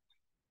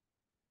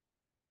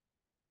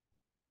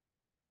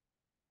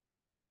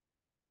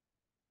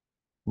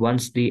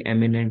 Once the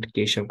eminent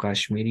Keshav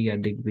Kashmiri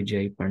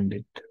Digvijay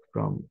Pandit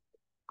from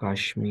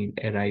Kashmir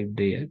arrived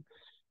there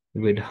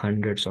with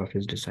hundreds of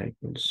his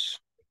disciples.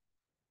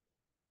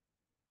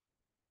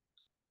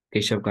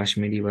 Keshav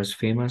Kashmiri was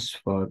famous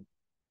for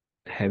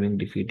having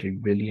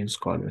defeated brilliant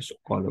scholars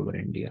all over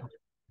India.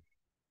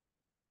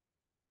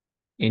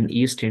 In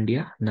East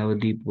India,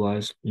 Navadvip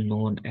was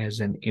known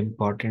as an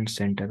important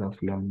center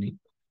of learning,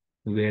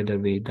 where the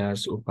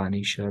Vedas,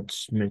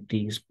 Upanishads,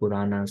 Smritis,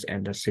 Puranas,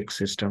 and the six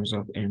systems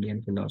of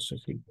Indian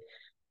philosophy,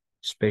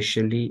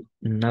 especially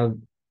Navanyaya,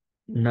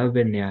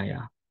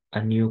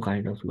 a new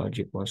kind of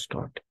logic, was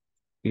taught.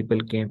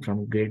 People came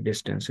from great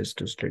distances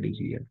to study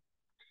here.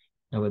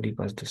 Navadvip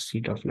was the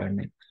seat of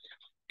learning.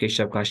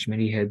 Keshav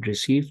Kashmiri had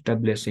received the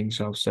blessings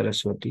of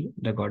Saraswati,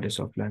 the goddess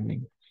of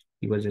learning.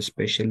 He was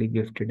especially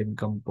gifted in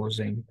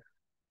composing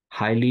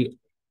highly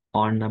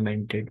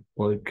ornamented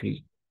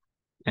poetry,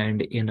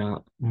 and in a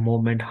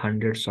moment,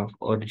 hundreds of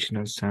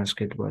original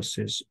Sanskrit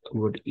verses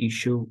would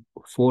issue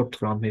forth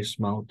from his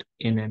mouth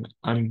in an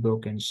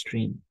unbroken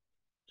stream.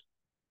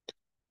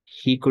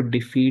 He could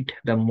defeat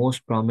the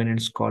most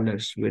prominent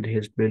scholars with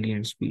his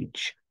brilliant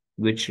speech,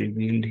 which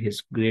revealed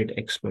his great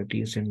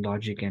expertise in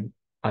logic and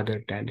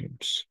other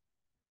talents.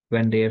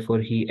 When therefore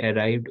he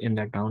arrived in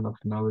the town of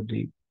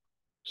Navadvip,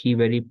 he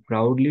very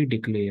proudly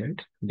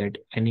declared that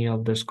any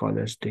of the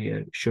scholars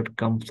there should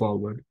come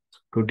forward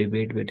to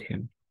debate with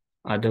him.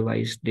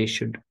 Otherwise, they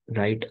should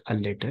write a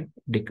letter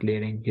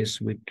declaring his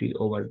victory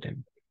over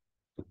them.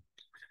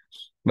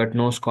 But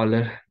no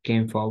scholar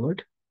came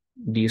forward.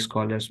 These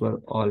scholars were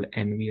all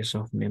envious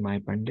of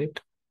Nimai Pandit,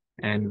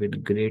 and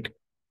with great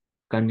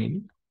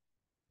cunning,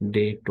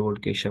 they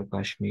told Keshav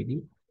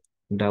Kashmiri,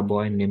 the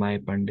boy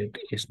Nimai Pandit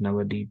is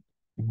Navadvip's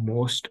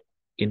most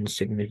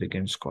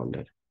insignificant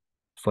scholar.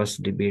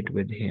 First debate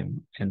with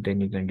him, and then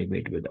you can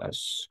debate with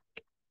us.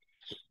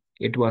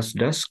 It was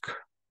dusk,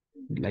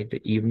 like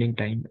the evening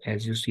time,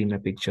 as you see in the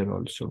picture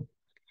also.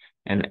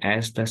 And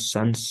as the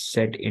sun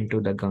set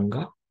into the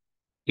Ganga,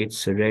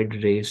 its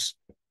red rays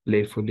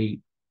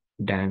playfully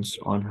danced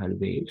on her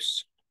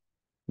waves,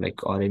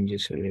 like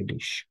oranges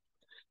reddish.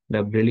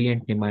 The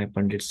brilliant Nimai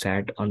Pandit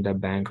sat on the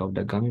bank of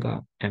the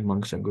Ganga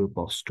amongst a group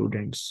of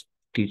students,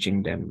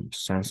 teaching them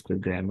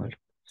Sanskrit grammar.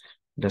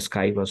 The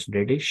sky was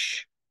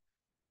reddish,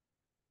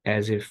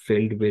 as if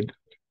filled with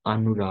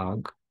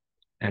anurag,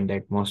 and the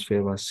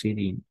atmosphere was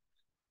serene,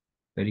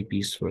 very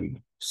peaceful.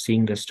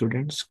 Seeing the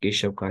students,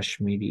 Keshav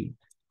Kashmiri,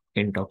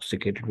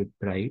 intoxicated with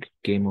pride,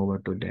 came over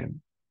to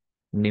them.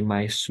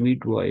 Nimai's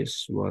sweet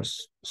voice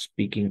was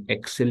speaking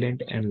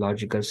excellent and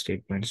logical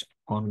statements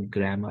on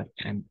grammar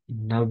and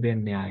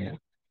Navya Nyaya.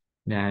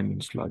 Nyaya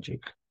means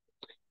logic,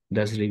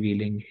 thus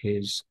revealing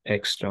his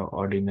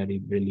extraordinary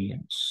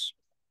brilliance.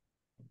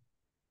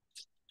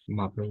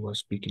 Mahaprabhu was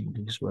speaking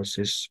these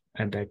verses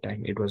at that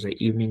time. It was the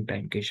evening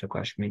time. Keshav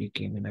Kashmiri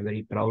came in a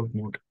very proud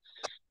mood.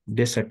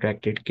 This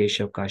attracted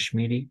Keshav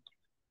Kashmiri,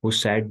 who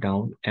sat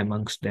down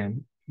amongst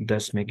them,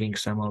 thus making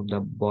some of the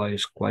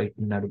boys quite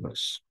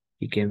nervous.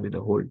 He came with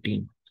the whole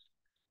team.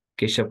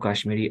 Keshav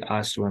Kashmiri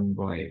asked one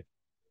boy,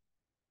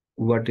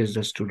 "What is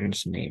the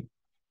student's name?"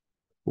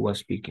 who was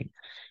speaking.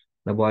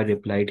 The boy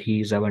replied,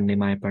 "He is our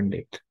Nimai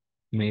Pandit."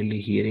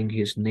 Merely hearing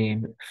his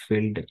name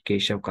filled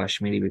Keshav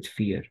Kashmiri with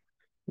fear.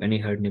 When he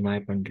heard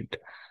Nimai Pandit,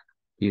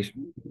 he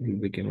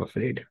became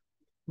afraid.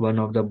 One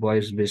of the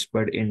boys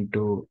whispered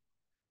into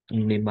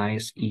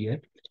Nimai's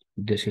ear,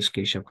 "This is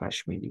Keshav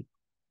Kashmiri."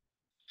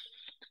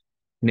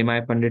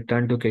 Nimai Pandit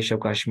turned to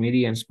Keshav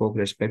Kashmiri and spoke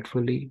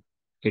respectfully.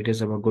 "It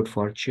is our good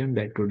fortune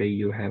that today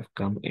you have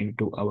come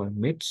into our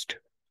midst.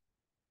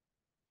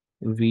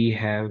 We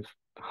have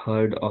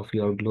heard of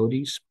your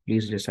glories.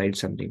 Please recite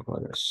something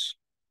for us."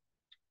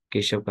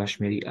 Keshav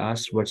Kashmiri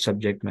asked, "What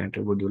subject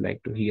matter would you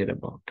like to hear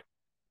about?"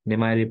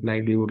 Nimai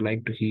replied, "We would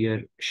like to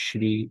hear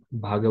Shri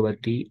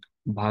Bhagavati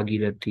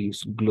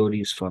Bhagirathi's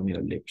glories from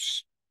your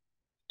lips."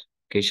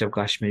 Keshav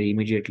Kashmiri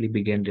immediately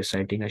began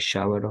reciting a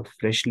shower of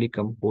freshly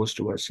composed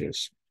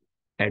verses,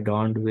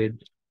 adorned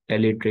with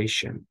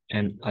alliteration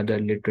and other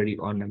literary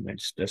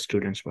ornaments. The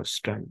students were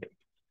stunned.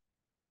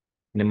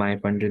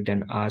 Nimai Pandit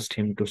then asked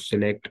him to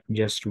select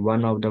just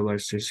one of the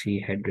verses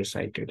he had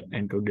recited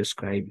and to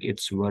describe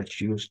its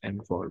virtues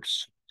and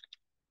faults.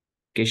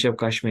 Keshav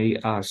Kashmiri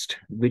asked,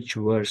 "Which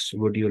verse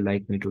would you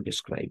like me to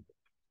describe?"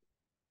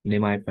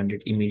 Nimai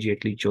Pandit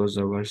immediately chose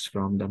a verse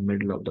from the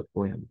middle of the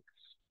poem.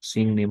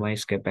 Seeing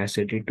Nimai's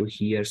capacity to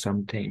hear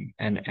something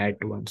and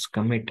at once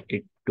commit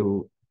it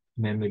to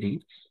memory,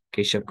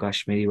 Keshav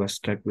Kashmiri was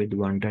struck with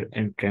wonder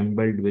and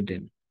trembled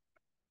within.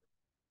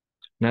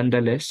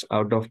 Nonetheless,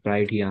 out of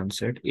pride, he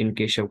answered, "In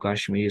Keshav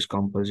Kashmiri's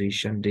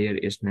composition, there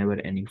is never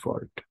any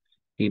fault."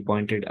 He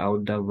pointed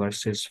out the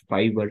verse's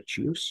five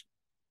virtues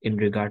in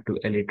regard to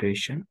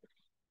alliteration,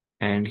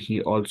 and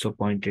he also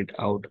pointed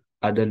out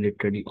other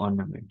literary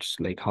ornaments,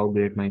 like how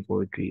great my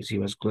poetry is. He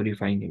was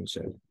glorifying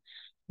himself.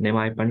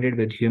 Nimai Pandit,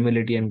 with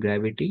humility and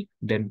gravity,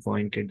 then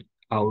pointed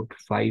out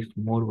five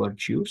more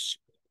virtues.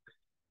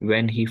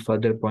 When he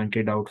further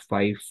pointed out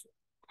five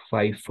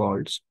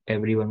faults,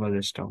 everyone was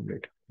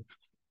astounded.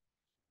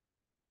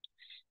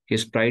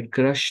 His pride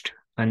crushed,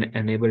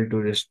 unable to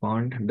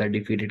respond, the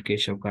defeated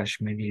Keshav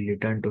Kashmiri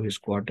returned to his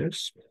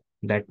quarters.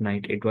 That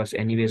night, it was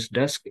anyways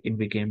dusk, it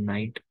became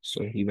night,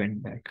 so he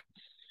went back.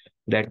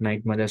 That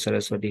night, Mother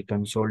Saraswati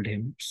consoled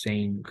him,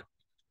 saying,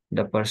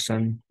 "The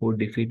person who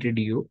defeated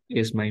you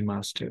is my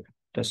master,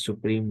 the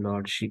Supreme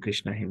Lord Shri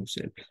Krishna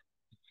himself.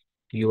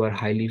 You are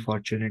highly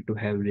fortunate to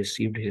have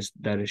received his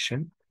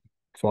darshan.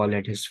 Fall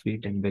at his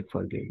feet and beg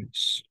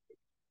forgiveness."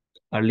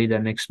 Early the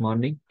next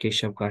morning,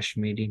 Keshav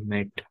Kashmiri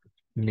met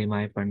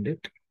Nimai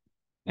Pandit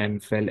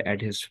and fell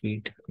at his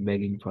feet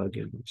begging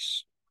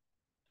forgiveness.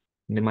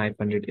 Nimai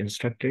Pandit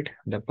instructed,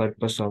 "The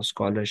purpose of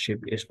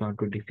scholarship is not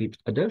to defeat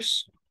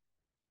others.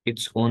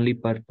 Its only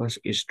purpose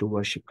is to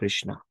worship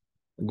Krishna.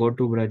 Go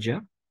to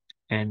Vraja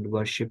and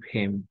worship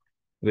him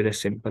with a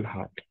simple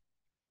heart."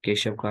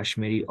 Keshav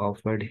Kashmiri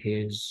offered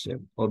his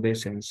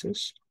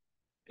obeisances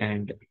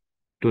and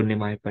to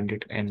Nimai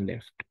Pandit and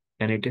left.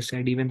 And it is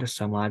said even the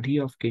samadhi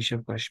of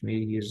Keshav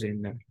Kashmiri is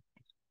in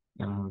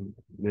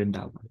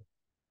Vrindavan.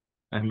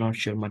 I'm not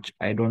sure much.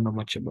 I don't know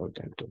much about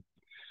that though.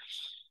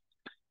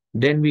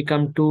 Then we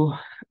come to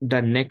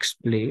the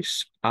next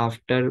place.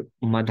 After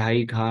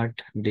Madhai Ghat,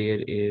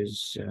 there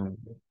is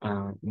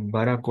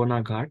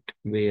Barakona Ghat,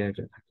 where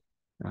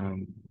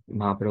um,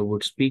 Mahaprabhu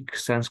would speak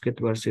Sanskrit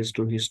verses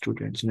to his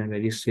students in a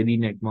very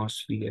serene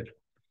atmosphere.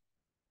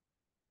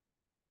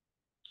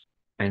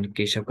 and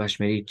Keshav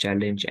Kashmiri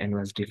challenged and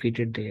was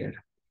defeated there.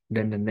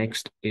 Then the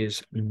next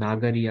is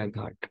Nagariya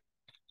Ghat,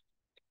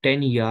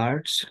 10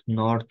 yards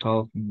north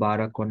of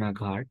Barakona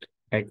Ghat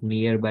at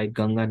nearby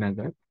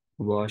Ganganagar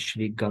was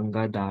Sri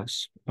Ganga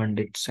Das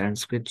Pandit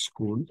Sanskrit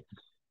School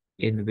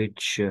in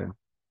which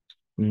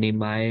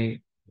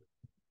Nimai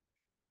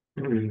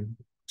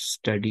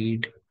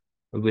studied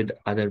with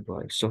other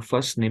boys. So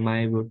first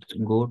Nimai would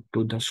go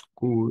to the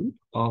school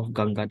of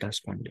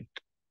Gangadas Pandit.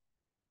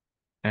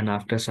 And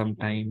after some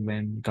time,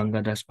 when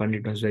Gangadas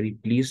Pandit was very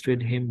pleased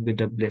with him, with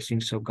the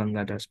blessings of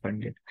Gangadas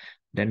Pandit,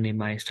 then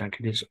Nimai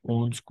started his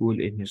own school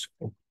in his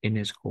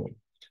home.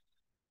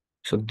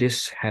 So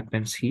this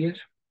happens here,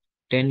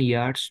 10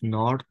 yards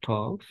north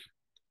of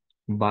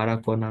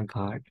Barakona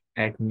Ghat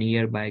at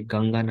nearby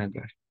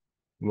Ganganagar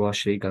was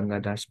Sri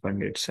Gangadas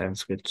Pandit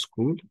Sanskrit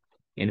School,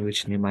 in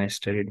which Nimai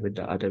studied with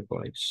the other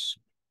boys.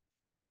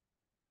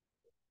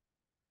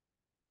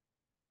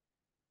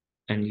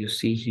 And you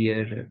see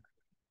here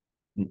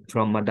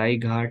from Madai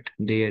Ghat,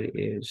 there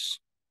is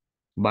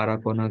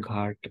Barakona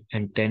Ghat,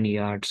 and 10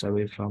 yards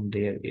away from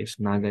there is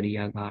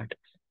Nagariya Ghat,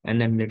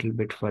 and then little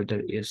bit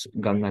further is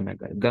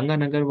Ganganagar.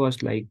 Ganganagar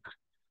was like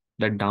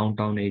the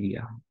downtown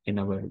area in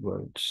our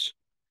words,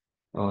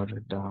 or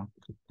the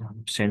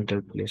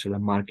central place or the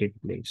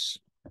marketplace.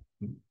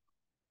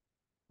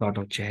 Lot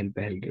of chahal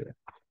pahal there.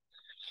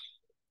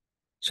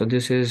 So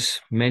this is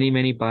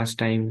many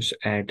pastimes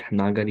at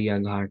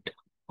Nagariya Ghat.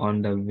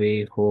 On the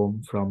way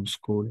home from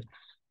school,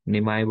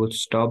 Nimai would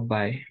stop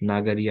by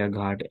Nagariya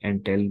Ghat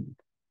and tell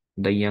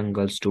the young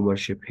girls to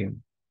worship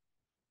him.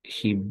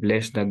 He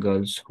blessed the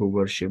girls who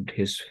worshipped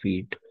his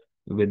feet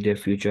with their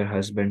future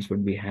husbands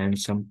would be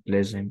handsome,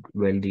 pleasant,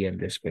 wealthy,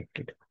 and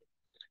respected.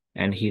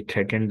 And he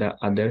threatened the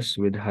others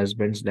with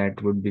husbands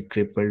that would be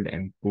crippled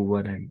and poor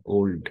and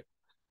old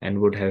and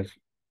would have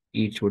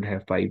each would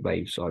have 5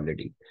 wives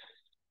already.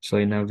 So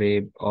in a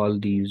way, all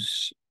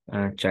these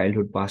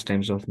childhood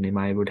pastimes of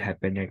Nimai would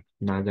happen at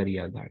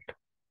Nagariya Ghat.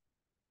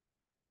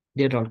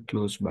 They're all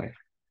close by.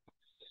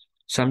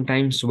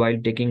 Sometimes while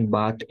taking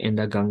bath in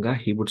the Ganga,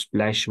 he would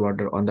splash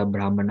water on the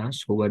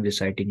Brahmanas who were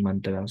reciting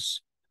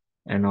mantras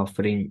and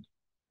offering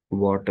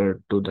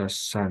water to the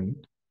sun.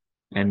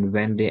 And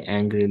when they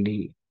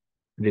angrily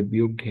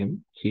rebuked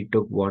him, he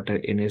took water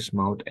in his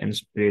mouth and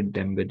sprayed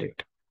them with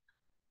it.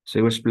 So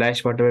he would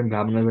splash water when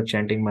Brahmanas were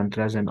chanting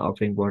mantras and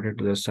offering water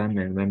to the sun.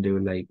 And when they were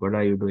like, "What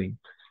are you doing?"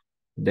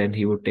 Then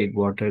he would take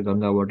water,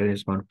 Ganga water in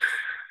his mouth,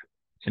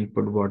 and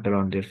put water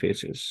on their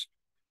faces.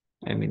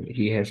 I mean,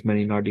 he has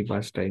many naughty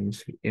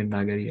pastimes in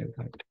Nagariya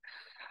Ghat.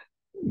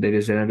 There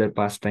is another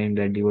pastime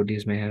that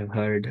devotees may have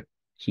heard.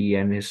 He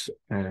and his,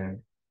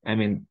 I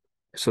mean,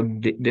 so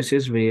this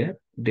is where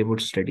they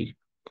would study.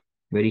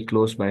 Very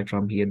close by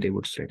from here, they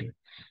would study.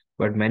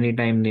 But many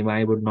times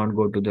Nimai would not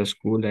go to the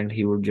school and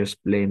he would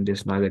just play in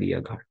this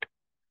Nagariya Ghat.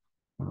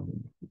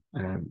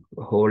 And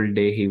whole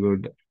day he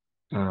would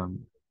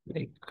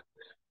like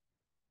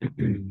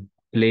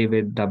play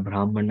with the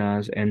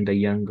Brahmanas and the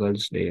young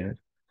girls there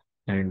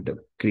and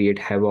create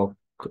havoc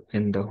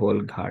in the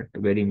whole ghat,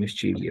 very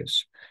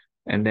mischievous.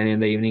 And then in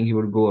the evening, he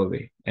would go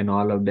away, and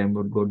all of them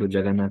would go to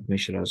Jagannath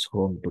Mishra's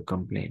home to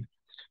complain.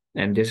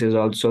 And this is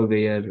also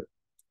where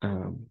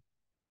um,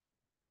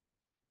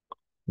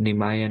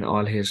 Nimai and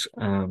all his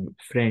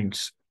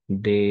friends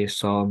they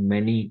saw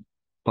many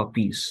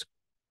puppies,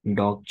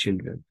 dog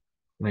children,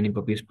 many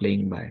puppies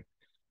playing by.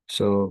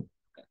 So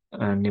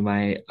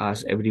Nimai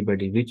asked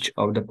everybody, which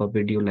of the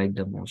puppy do you like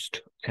the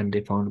most? And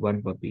they found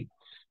one puppy.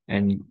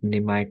 And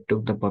Nimai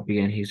took the puppy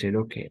and he said,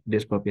 okay,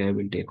 this puppy I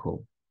will take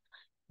home.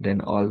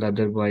 Then all the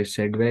other boys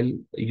said, well,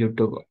 you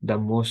took the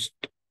most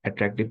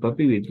attractive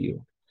puppy with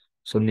you.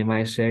 So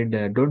Nimai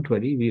said, don't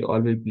worry, we all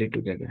will play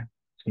together.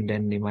 And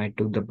then Nimai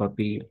took the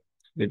puppy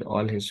with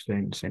all his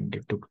friends and they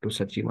took to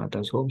Sachi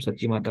Mata's home.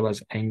 Sachi Mata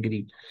was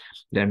angry.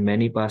 There are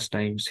many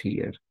pastimes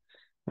here.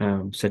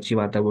 Sachi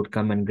Mata would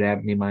come and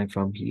grab Nimai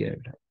from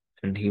here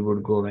and he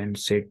would go and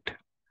sit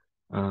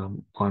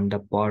on the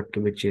pot,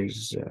 which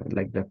is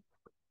like the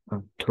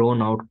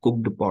thrown out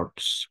cooked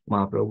pots.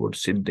 Mahaprabhu would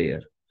sit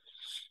there.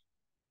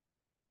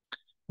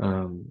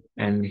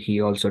 And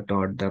he also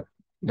taught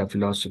the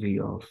philosophy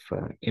of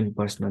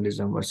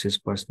impersonalism versus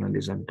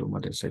personalism to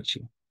Mother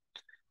Sachi.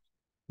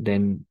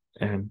 Then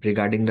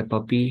regarding the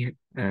puppy,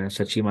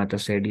 Sachi Mata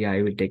said, yeah,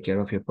 I will take care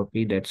of your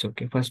puppy. That's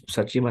okay. First,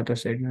 Sachi Mata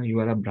said, no, you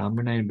are a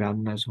Brahmana in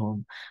Brahmana's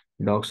home.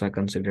 Dogs are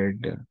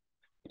considered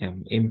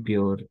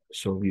impure,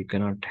 so you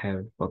cannot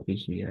have puppy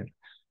here.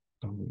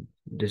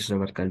 This is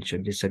our culture.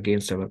 This is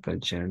against our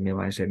culture. And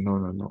Neva said, no,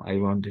 no, no. I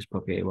want this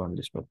puppy. I want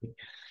this puppy.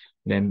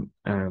 Then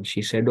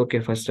she said, okay,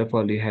 first of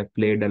all, you have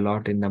played a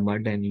lot in the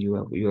mud and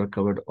you are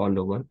covered all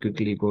over.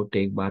 Quickly go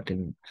take bath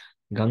in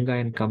Ganga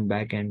and come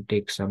back and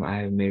take some. I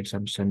have made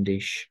some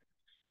sandesh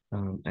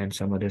and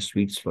some other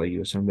sweets for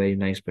you, some very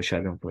nice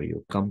prasadam for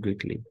you. Come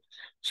quickly.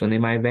 So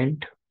Nimai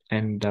went,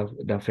 and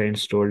the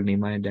friends told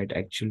Nimai that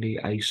actually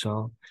I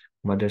saw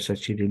Mother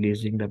Sachi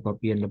releasing the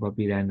puppy, and the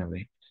puppy ran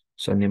away.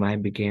 So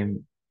Nimai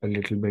became a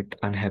little bit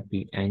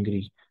unhappy,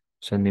 angry.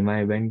 So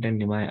Nimai went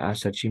and Nimai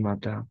asked Sachi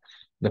Mata,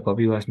 The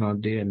puppy was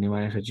not there.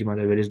 Nimai asked Sachi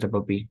Mata, where is the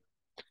puppy?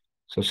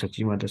 So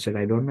Sachi Mata said,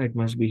 I don't know, it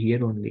must be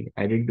here only.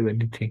 I didn't do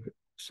anything.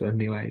 So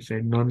Nimai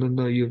said, no, no,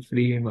 no, you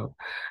free him up.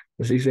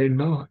 So she said,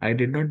 no, I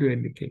did not do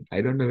anything.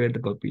 I don't know where the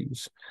puppy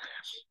is.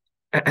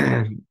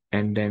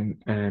 And then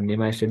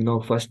Nimai said, no,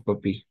 first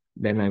puppy.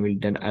 Then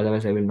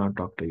otherwise I will not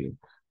talk to you.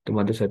 The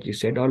mother Sachi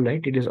said, all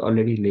right, it is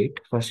already late.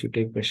 First you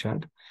take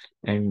prasad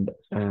and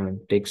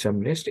take some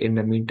rest. In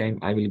the meantime,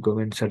 I will go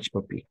and search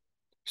puppy.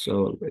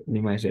 So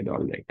Nimai said,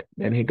 all right.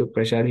 Then he took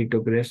prasad, he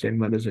took rest, and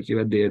Mother Sachi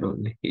was there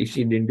only.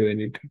 She didn't do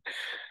anything.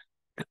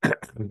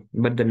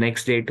 But the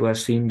next day it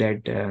was seen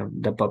that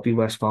the puppy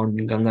was found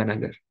in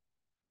Ganganagar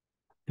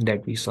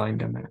that we saw in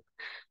the map.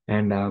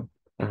 And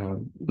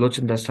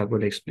Lochandas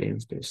Thakur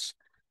explains this.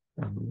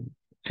 Um,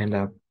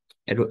 and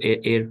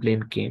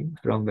airplane came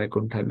from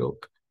Vaikuntha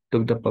Lok,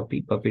 took the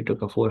puppy. Puppy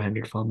took a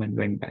 400 form and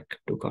went back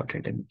to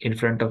Godhead and in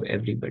front of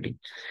everybody.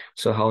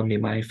 So how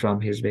Nimai from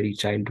his very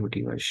childhood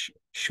he was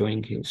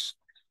showing his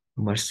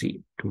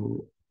mercy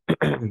to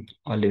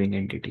all living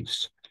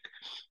entities.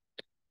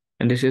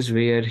 And this is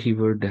where he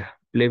would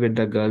play with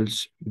the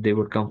girls. They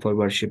would come for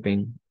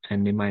worshipping,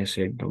 and Nimai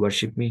said,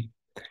 "Worship me."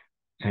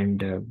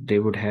 And they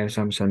would have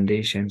some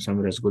sandesh and some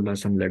rasgulla,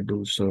 some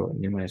laddu. So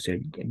Nimai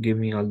said, "Give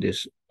me all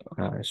these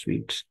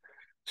sweets."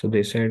 So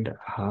they said,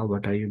 "Ha,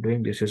 what are you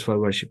doing? This is for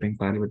worshipping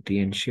Parvati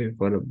and Shiv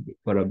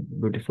for a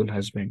beautiful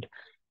husband.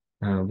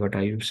 What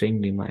are you saying,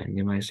 Nimai?"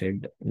 Nimai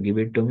said, "Give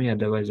it to me,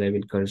 otherwise I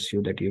will curse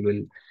you that you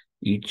will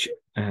each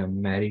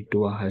marry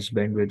to a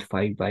husband with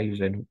 5 wives,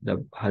 and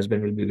the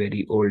husband will be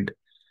very old."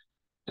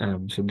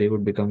 So they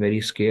would become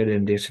very scared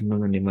and they said, no,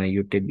 no, Nimai,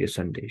 you take this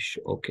Sandesh.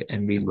 Okay,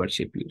 and we'll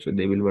worship you. So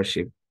they will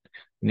worship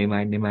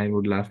Nimai. Nimai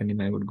would laugh and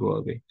Nimai would go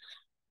away.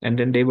 And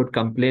then they would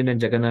complain, and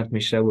Jagannath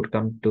Mishra would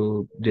come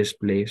to this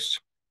place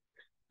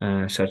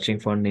searching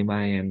for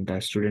Nimai, and the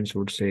students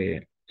would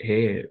say,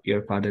 hey,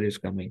 your father is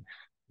coming.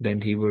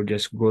 Then he would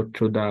just go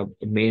through the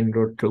main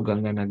road through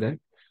Ganganagar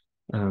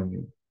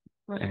um,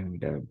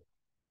 and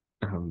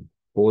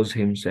pose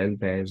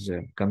himself as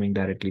coming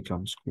directly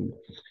from school.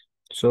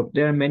 So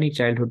there are many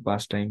childhood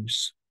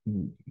pastimes.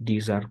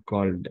 These are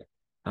called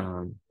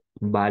um,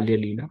 Balya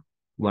Leela,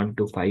 1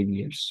 to 5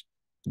 years.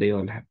 They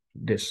all have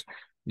this.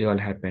 They all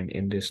happen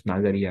in this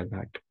Nagariya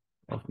Ghat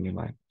of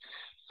Nimai.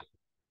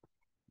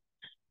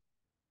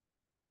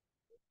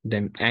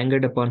 Then,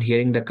 angered upon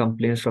hearing the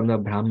complaints from the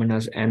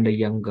Brahmanas and the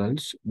young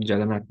girls,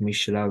 Jagannath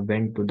Mishra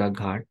went to the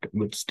ghat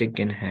with stick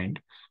in hand,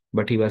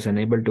 but he was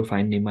unable to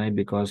find Nimai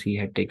because he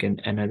had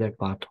taken another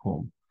path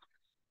home.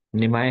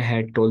 Nimai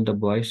had told the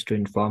boys to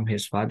inform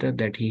his father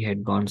that he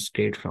had gone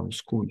straight from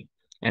school.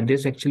 And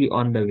this actually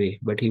on the way,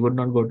 but he would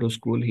not go to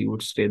school, he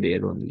would stay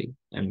there only.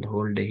 And the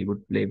whole day he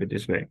would play with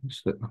his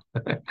friends.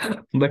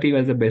 But he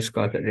was the best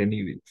scholar,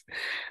 anyways.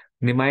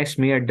 Nimai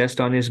smeared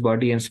dust on his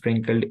body and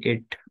sprinkled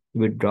it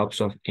with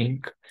drops of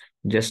ink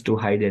just to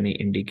hide any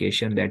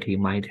indication that he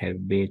might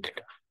have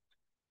bathed.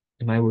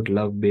 Nimai would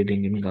love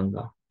bathing in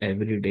Ganga.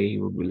 Every day he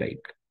would be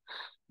like,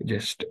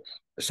 just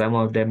some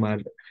of them are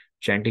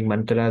chanting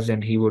mantras,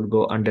 and he would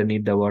go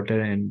underneath the water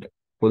and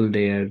pull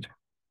their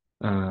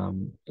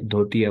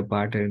dhoti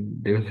apart,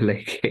 and they were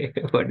like, hey,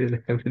 what is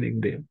happening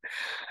there?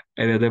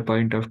 Another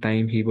point of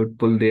time, he would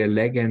pull their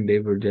leg and they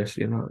would just,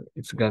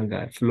 it's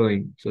Ganga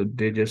flowing. So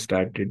they just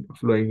started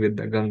flowing with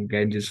the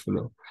Ganges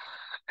flow.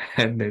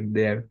 And then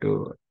they have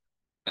to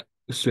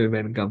swim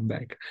and come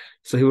back.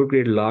 So he would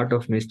create a lot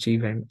of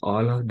mischief, and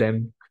all of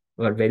them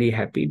were very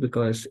happy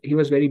because he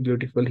was very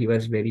beautiful. He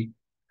was very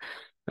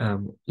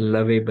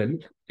lovable.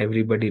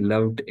 Everybody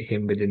loved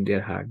him within their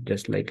heart,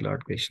 just like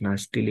Lord Krishna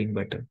stealing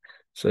butter.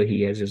 So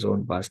he has his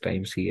own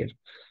pastimes here,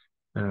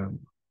 um,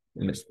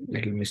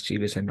 little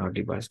mischievous and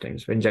naughty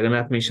pastimes. When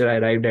Jagannath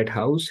Mishra arrived at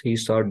house, he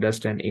saw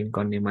dust and ink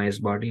on Nimai's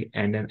body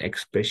and an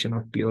expression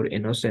of pure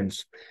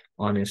innocence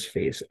on his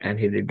face, and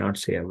he did not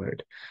say a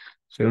word.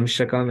 So when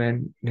Mishra come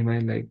and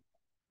Nimai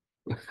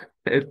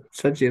like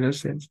such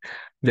innocence,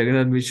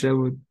 Jagannath Mishra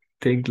would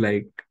think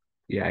like,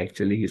 yeah,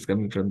 actually he's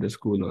coming from the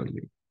school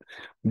only,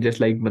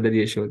 just like Mother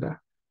Yashoda.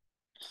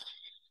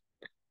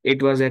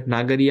 It was at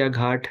Nagariya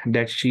Ghat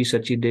that Sri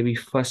Sachi Devi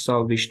first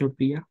saw Vishnu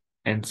Priya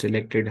and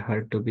selected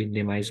her to be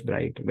Nimai's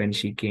bride. When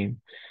she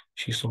came,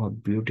 she saw a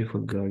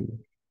beautiful girl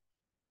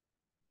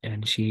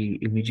and she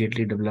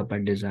immediately developed a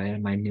desire,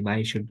 my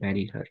Nimai should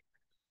marry her.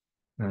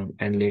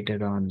 And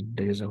later on,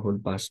 there is a whole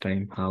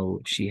pastime how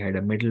she had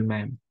a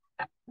middleman,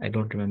 I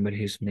don't remember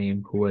his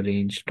name, who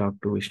arranged talk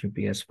to Vishnu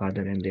Priya's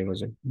father, and there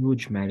was a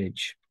huge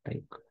marriage,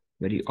 like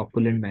very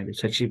opulent marriage.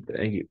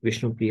 Sachi,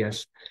 Vishnu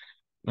Priya's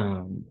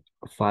um,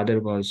 father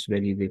was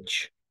very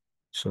rich,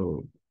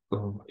 so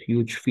a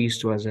huge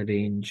feast was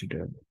arranged.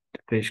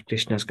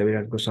 Krishna's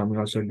Kaviraj Goswami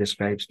also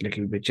describes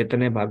little bit.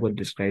 Chaitanya Bhagavat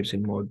describes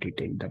in more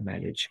detail the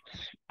marriage.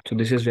 So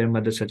this is where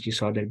Mother Sachi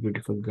saw that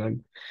beautiful girl.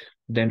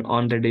 Then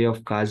on the day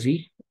of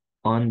Kazi,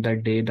 on the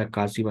day the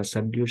Kazi was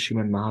subdued,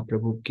 Srimad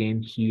Mahaprabhu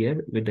came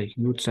here with a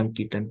huge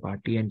Sankirtan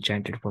party and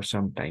chanted for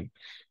some time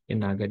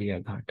in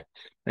Nagariya Ghat.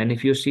 And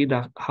if you see,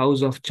 the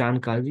house of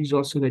Chand Kazi is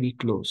also very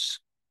close.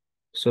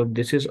 So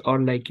this is all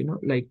like,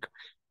 like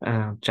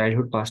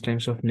childhood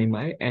pastimes of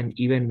Nimai, and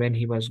even when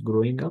he was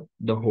growing up,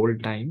 the whole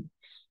time,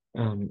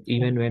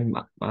 even when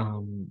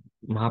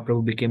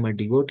Mahaprabhu became a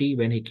devotee,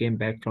 when he came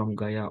back from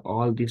Gaya,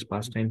 all these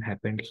pastimes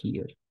happened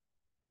here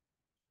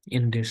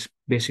in this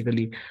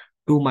basically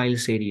 2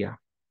 miles area.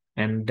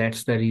 And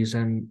that's the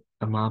reason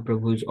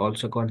Mahaprabhu is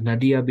also called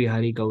Nadia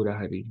Bihari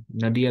Gaurahari.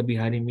 Nadia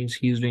Bihari means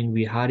he's doing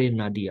Vihar in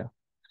Nadia.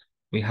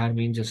 Vihar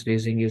means just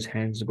raising his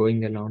hands,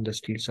 going around the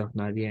streets of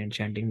Nadia and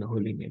chanting the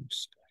holy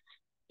names.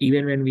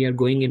 Even when we are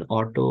going in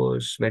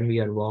autos, when we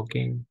are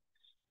walking,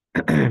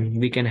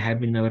 we can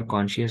have in our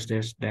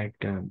consciousness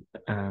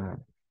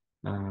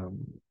um,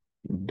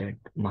 that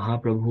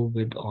Mahaprabhu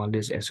with all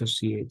his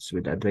associates,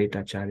 with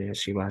Advaita Acharya,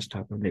 Shivas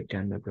Thakur,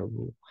 Nityananda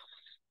Prabhu,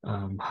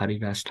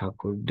 Haridas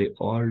Thakur, they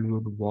all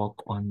would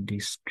walk on the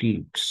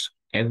streets.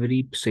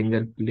 Every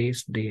single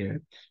place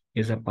there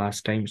is a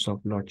pastimes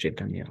of Lord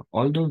Chaitanya.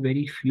 Although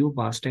very few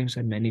pastimes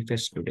are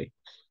manifest today,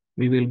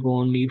 we will go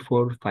only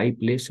for 5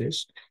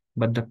 places,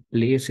 but the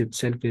place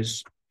itself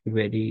is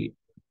very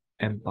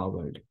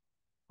empowered,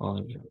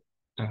 or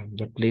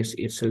the place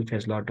itself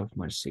has a lot of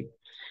mercy.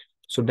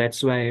 So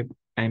that's why,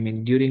 I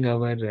mean, during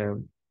our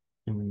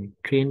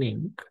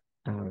training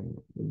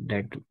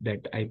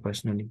that I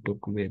personally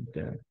took with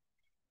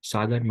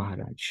Sagar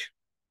Maharaj,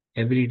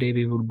 every day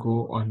we would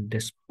go on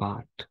this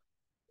path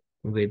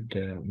with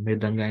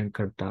Mridanga and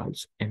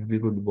Kartals, and we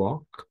would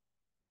walk.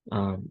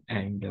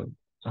 And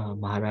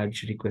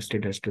Maharaj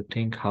requested us to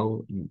think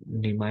how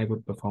Nimai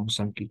would perform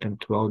Sankirtan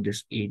throughout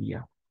this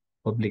area,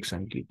 public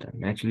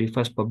Sankirtan. Actually,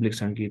 first public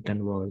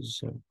Sankirtan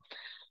was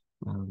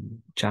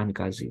Chand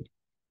Kazi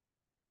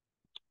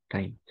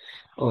time,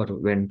 or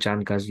when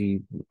Chand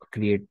Kazi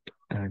create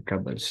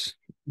troubles.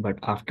 But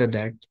after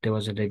that, there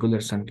was a regular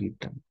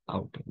Sankirtan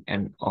outing,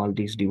 and all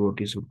these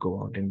devotees would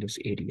go out in this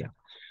area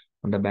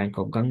on the bank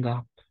of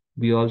Ganga.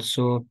 We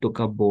also took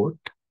a boat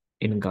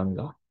in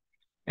Ganga,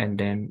 and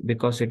then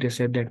because it is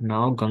said that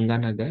now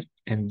Ganganagar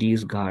and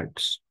these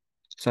ghats,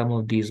 some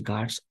of these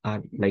ghats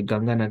are like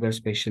Ganganagar,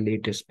 especially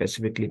it is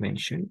specifically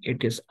mentioned,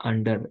 it is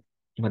under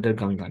Mother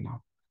Ganga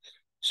now.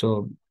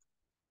 So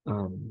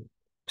um,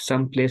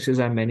 some places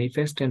are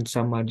manifest and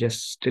some are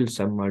just still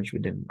submerged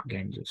within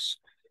Ganges.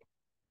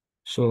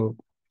 So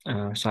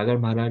Sagar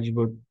Maharaj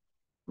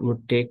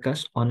would take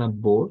us on a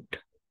boat,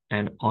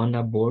 and on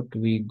a boat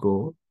we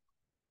go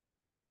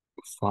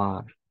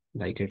far,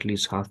 like at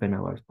least half an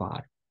hour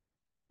far,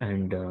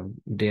 and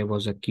there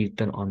was a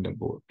kirtan on the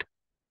boat,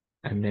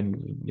 and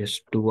then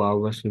just 2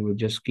 hours we would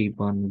just keep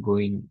on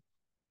going,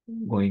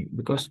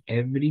 because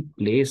every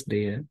place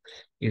there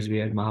is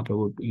where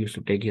Mahaprabhu used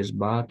to take his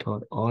bath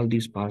or all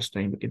these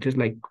pastimes. It is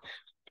like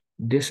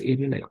this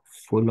area like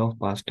full of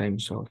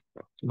pastimes of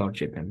Lord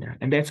Chaitanya,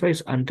 and that's why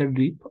it's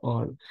Antardweep,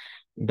 or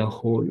the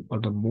whole or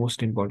the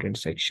most important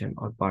section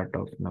or part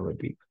of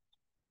Navadvip.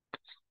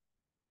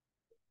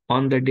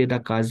 On the day the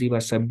Kazi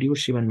was subdued,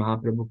 Shivan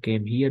Mahaprabhu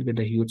came here with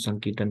a huge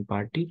Sankirtan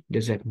party.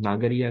 This is at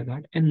Nagariya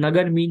Ghat. And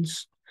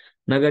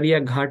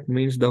Nagariya Ghat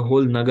means the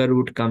whole Nagar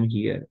would come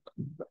here,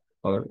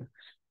 or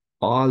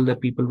all the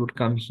people would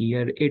come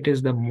here. It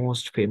is the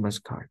most famous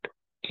ghat,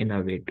 in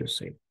a way to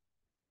say.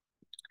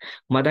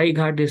 Madai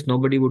Ghat is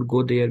nobody would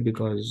go there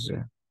because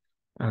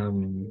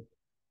um,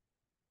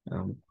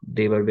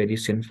 they were very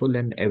sinful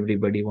and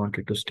everybody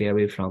wanted to stay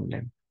away from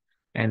them.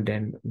 And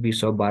then we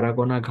saw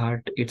Barakona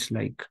Ghat. It's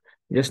like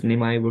just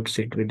Nimai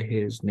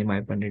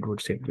Pandit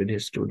would sit with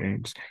his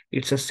students.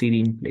 It's a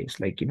serene place,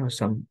 like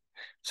some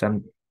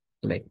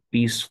like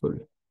peaceful.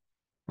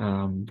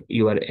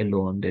 You are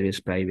alone. There is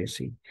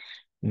privacy.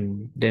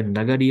 Then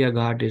Nagariya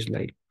Ghat is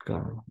like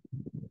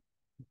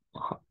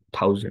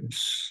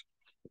thousands.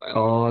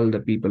 All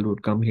the people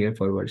would come here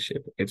for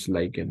worship. It's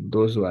like in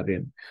those who are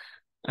in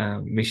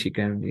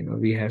Michigan,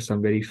 we have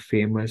some very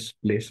famous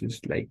places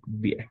like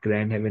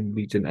Grand Haven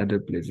Beach and other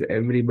places.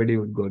 Everybody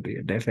would go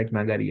there. That's like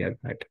Nagariya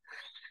Ghat.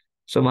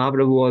 So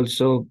Mahaprabhu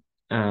also,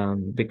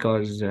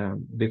 because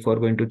before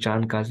going to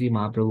Chand Kazi,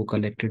 Mahaprabhu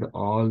collected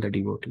all the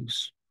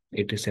devotees.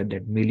 It is said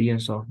that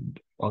millions of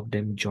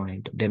them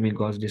joined.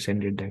 Demigods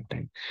descended that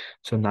time.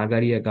 So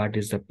Nagariya Ghat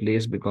is the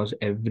place because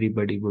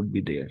everybody would be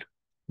there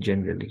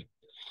generally.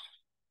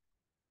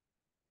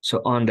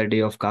 So on the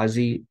day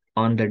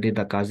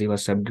the Kazi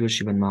was subdued,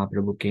 Shivan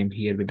Mahaprabhu came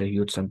here with a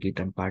huge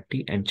Sankirtan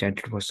party and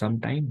chanted for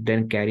some time,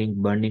 then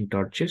carrying burning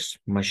torches,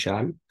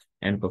 mashal,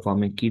 and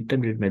performing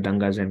kirtan with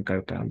mridangas and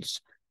kartals.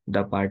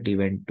 The party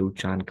went to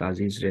Chand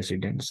Kazi's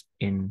residence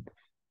in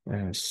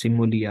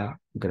Simulia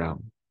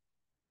Gram.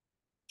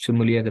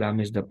 Simulia Gram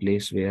is the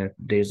place where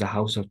there is a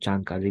house of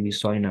Chand Kazi. We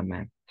saw in a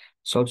map.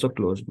 It's also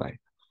close by.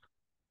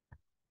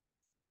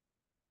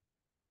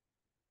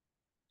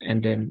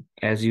 And then,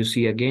 as you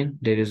see again,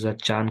 there is a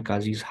Chand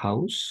Kazi's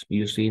house.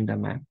 You see in the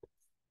map.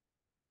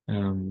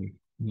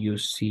 You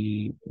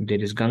see there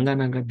is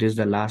Ganganagar. This is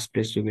the last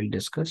place we will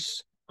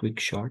discuss. Quick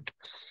short.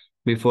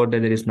 Before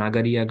that, there is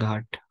Nagariya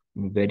Ghat,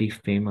 very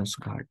famous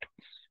ghat.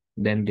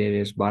 Then there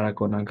is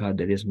Barakona Ghat.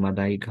 There is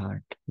Madai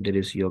Ghat. There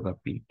is Yoga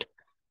Peeth.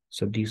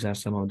 So these are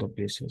some of the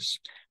places.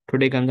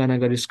 Today,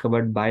 Ganganagar is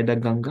covered by the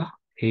Ganga.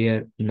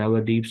 Here,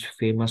 Navadvip's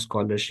famous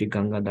scholar Sri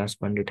Gangadas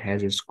Pandit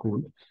has a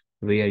school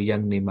where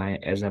young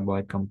Nimai as a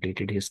boy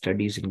completed his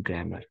studies in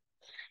grammar.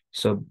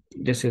 So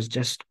this is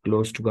just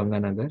close to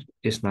Ganganagar,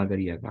 is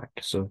Nagariya Ghat.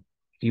 So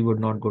he would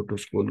not go to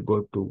school,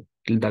 go to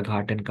till the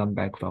ghat and come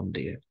back from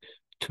there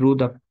through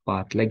the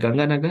path. Like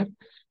Ganganagar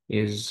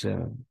is,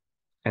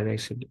 as I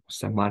said,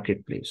 it's a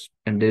marketplace,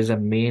 and there's a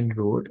main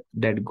road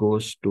that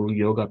goes to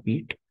Yoga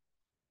Peeth.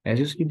 As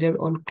you see, they're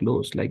all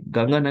close. Like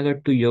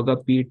Ganganagar to Yoga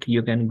Peeth,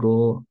 you can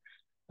go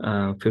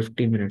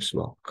 15 minutes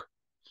walk,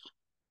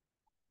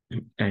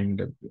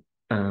 and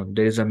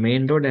there is a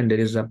main road and there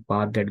is a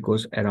path that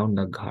goes around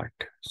the ghat.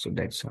 So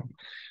that's how.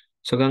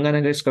 So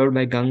Ganganagar is covered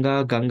by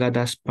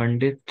Gangadas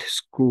Pandit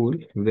School,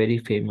 very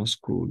famous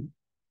school,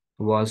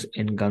 was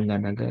in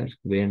Ganganagar,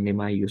 where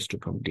Nimai used to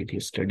complete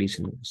his studies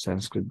in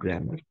Sanskrit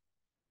grammar.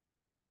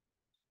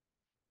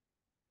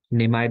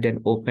 Nimai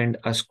then opened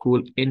a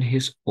school in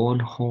his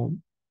own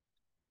home.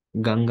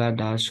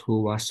 Gangadas,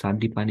 who was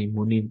Sandipani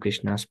Muni in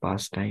Krishna's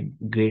pastime,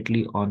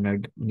 greatly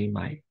honored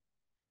Nimai.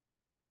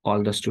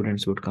 All the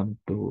students would come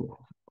to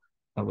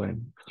our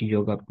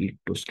yoga peeth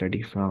to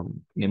study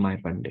from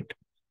Nimai Pandit.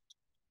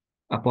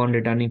 Upon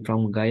returning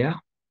from Gaya,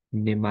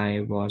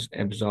 Nimai was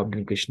absorbed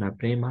in Krishna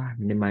Prema.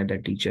 Nimai the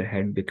teacher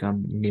had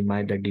become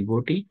Nimai the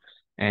devotee,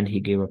 and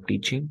he gave up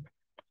teaching.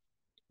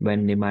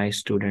 When Nimai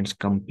students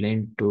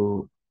complained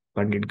to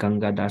Pandit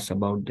Gangadas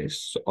about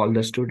this, so all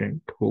the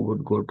students who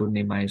would go to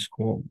Nimai's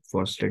home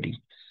for study,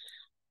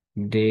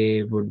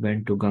 they would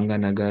went to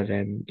Ganganagar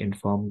and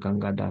inform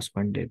Gangadas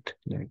Pandit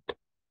that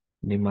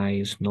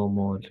Nimai is no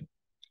more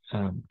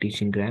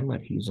teaching grammar,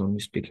 he is only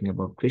speaking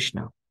about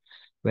Krishna.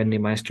 When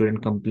Nimai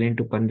student complained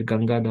to Pandit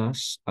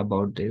Gangadas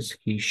about this,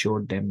 he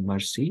showed them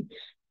mercy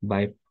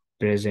by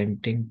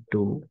presenting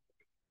to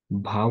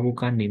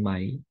Bhavuka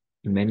Nimai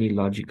many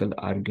logical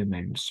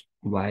arguments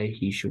why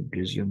he should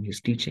resume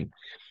his teaching.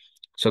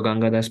 So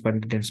Gangadas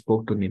Pandit then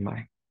spoke to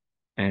Nimai,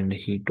 and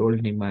he told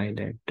Nimai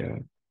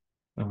that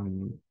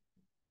um,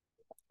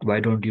 why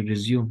don't you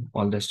resume?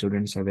 All the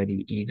students are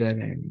very eager,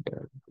 and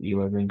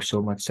you are doing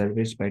so much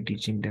service by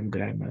teaching them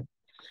grammar.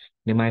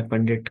 Nimai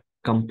Pandit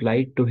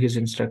complied to his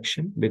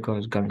instruction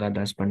because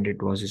Gangadas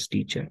Pandit was his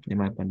teacher.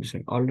 Nimai Pandit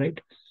said, all right.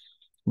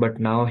 But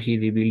now he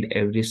revealed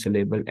every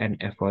syllable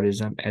and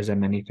aphorism as a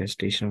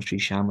manifestation of Sri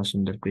Shama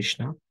Sundar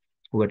Krishna,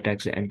 who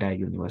attacks the entire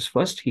universe.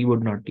 First, he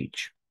would not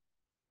teach.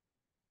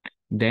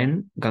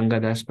 Then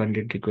Gangadas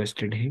Pandit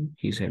requested him.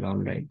 He said, all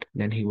right.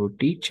 Then he would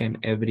teach, and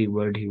every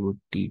word he would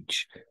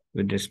teach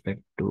with respect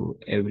to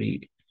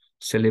every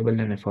syllable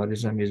and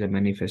aphorism is a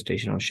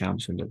manifestation of Sham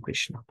Sundar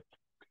Krishna.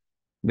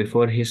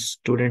 Before his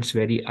students'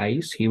 very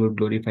eyes, he would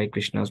glorify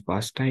Krishna's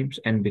pastimes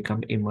and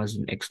become immersed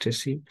in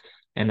ecstasy.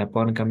 And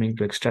upon coming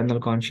to external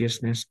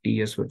consciousness,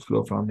 tears would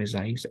flow from his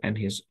eyes and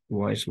his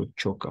voice would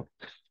choke up,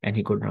 and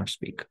he could not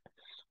speak.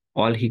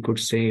 All he could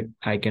say,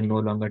 I can no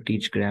longer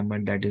teach grammar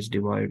that is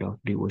devoid of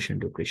devotion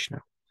to Krishna.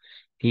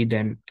 He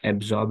then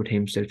absorbed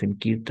himself in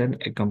kirtan,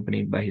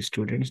 accompanied by his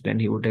students. Then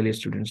he would tell his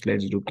students,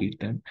 let's do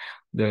kirtan.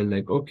 They're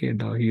like, okay,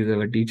 now he's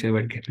our teacher,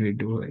 what can we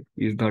do?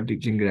 He's not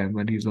teaching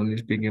grammar, he's only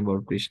speaking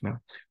about Krishna.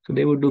 So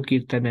they would do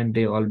kirtan, and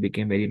they all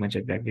became very much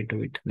attracted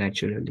to it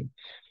naturally.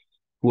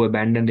 Who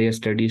abandoned their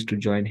studies to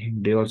join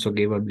him. They also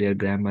gave up their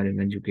grammar and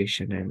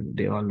education, and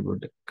they all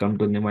would come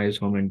to Nimai's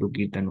home and do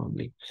kirtan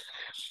only.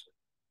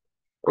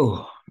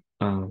 Oh,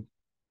 uh,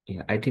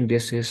 yeah, I think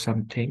this is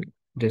something.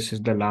 This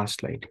is the last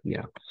slide.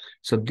 Yeah.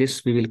 So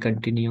this we will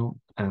continue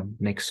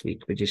next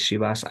week, which is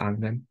Shiva's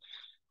Angan.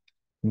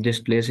 This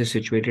place is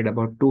situated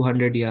about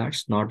 200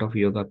 yards north of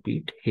Yoga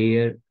Peeth.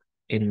 Here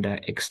in the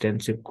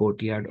extensive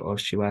courtyard of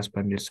Shiva's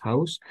Pandit's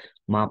house,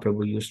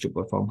 Mahaprabhu used to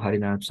perform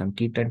Harinam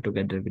Sankirtan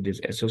together with his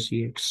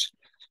associates.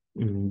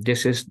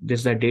 This is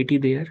the deity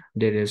there.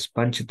 There is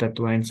Panch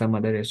Tattva and some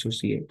other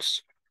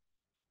associates.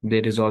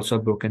 There is also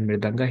a broken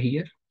mridanga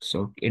here,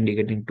 so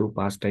indicating two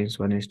pastimes.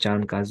 One is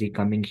Chand Kazi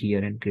coming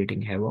here and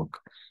creating havoc,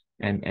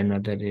 and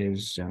another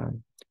is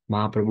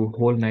Mahaprabhu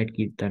whole night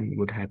kirtan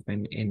would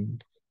happen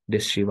in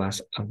this Shiva's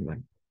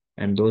Angan.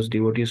 And those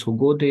devotees who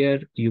go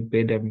there, you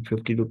pay them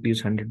 50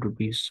 rupees, 100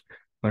 rupees,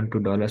 $1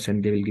 2,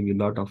 and they will give you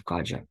a lot of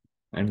kaja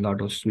and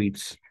lot of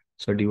sweets.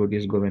 So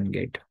devotees go and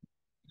get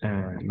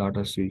a lot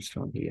of sweets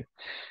from here.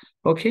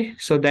 Okay,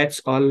 so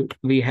that's all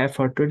we have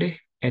for today.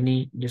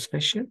 Any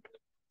discussion?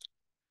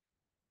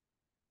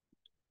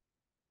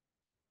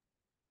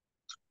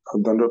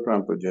 Dandava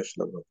Pranam to Jai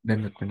Shri Prabhu.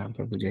 Then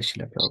Prabhu, Jai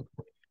Shri Prabhu.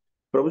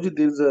 Prabhuji,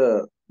 there is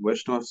a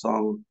Vaishnava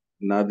song,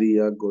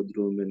 Nadiya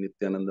Godrum and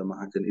Nityananda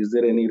Mahajan. Is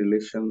there any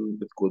relation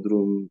with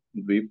Godrum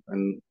Dvip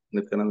and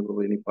Nityananda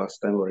Prabhu, any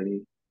pastime or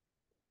any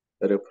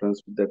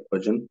reference with that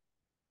bhajan?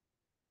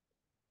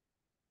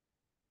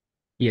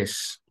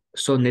 Yes.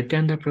 So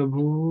Nityananda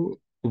Prabhu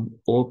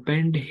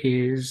opened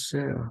his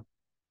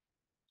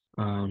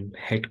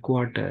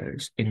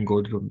headquarters in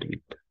Godrum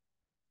Dweep.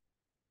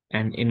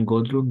 And in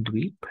Godrum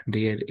Dweep,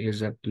 there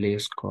is a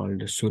place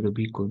called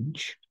Surabhi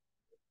Kunj,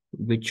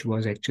 which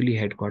was actually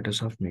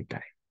headquarters of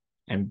Nitai.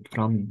 And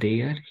from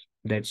there,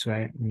 That's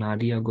why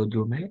Nadia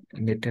Godru mein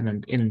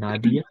Nityanand in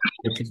Nadia,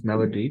 which is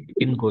Navadvip,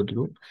 in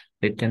Godru,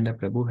 Nityananda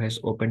Prabhu has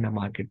opened a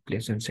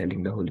marketplace and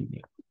selling the holy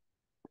name.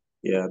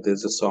 Yeah,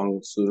 there's a song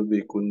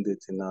Surabhi Kunde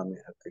Chiname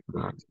Hate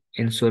Kore.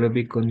 In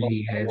Surabhi Kund,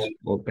 he has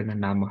opened a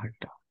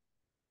Namahatta.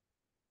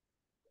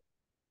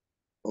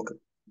 Okay.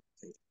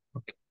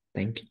 Okay,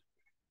 thank you.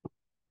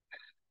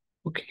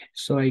 Okay,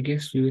 so I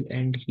guess we will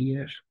end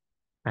here.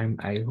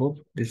 I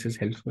hope this is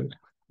helpful.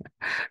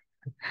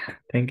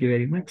 Thank you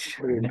very much.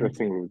 Very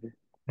interesting, Guruji.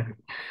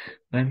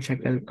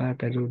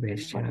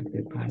 वंशकल्पातरुभ्यश्च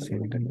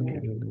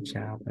कृपासिन्धुभ्यश्च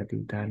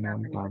पतितानां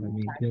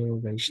पावनेभ्यो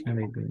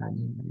वैष्णवेभ्यो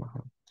नमो नमः।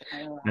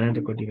 अनंत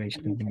कोटि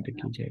वैष्णव वृंद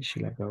की जय,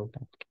 श्रील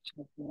प्रभुपाद की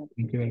जय।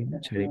 Thank you very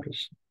much. Hare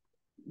Krishna.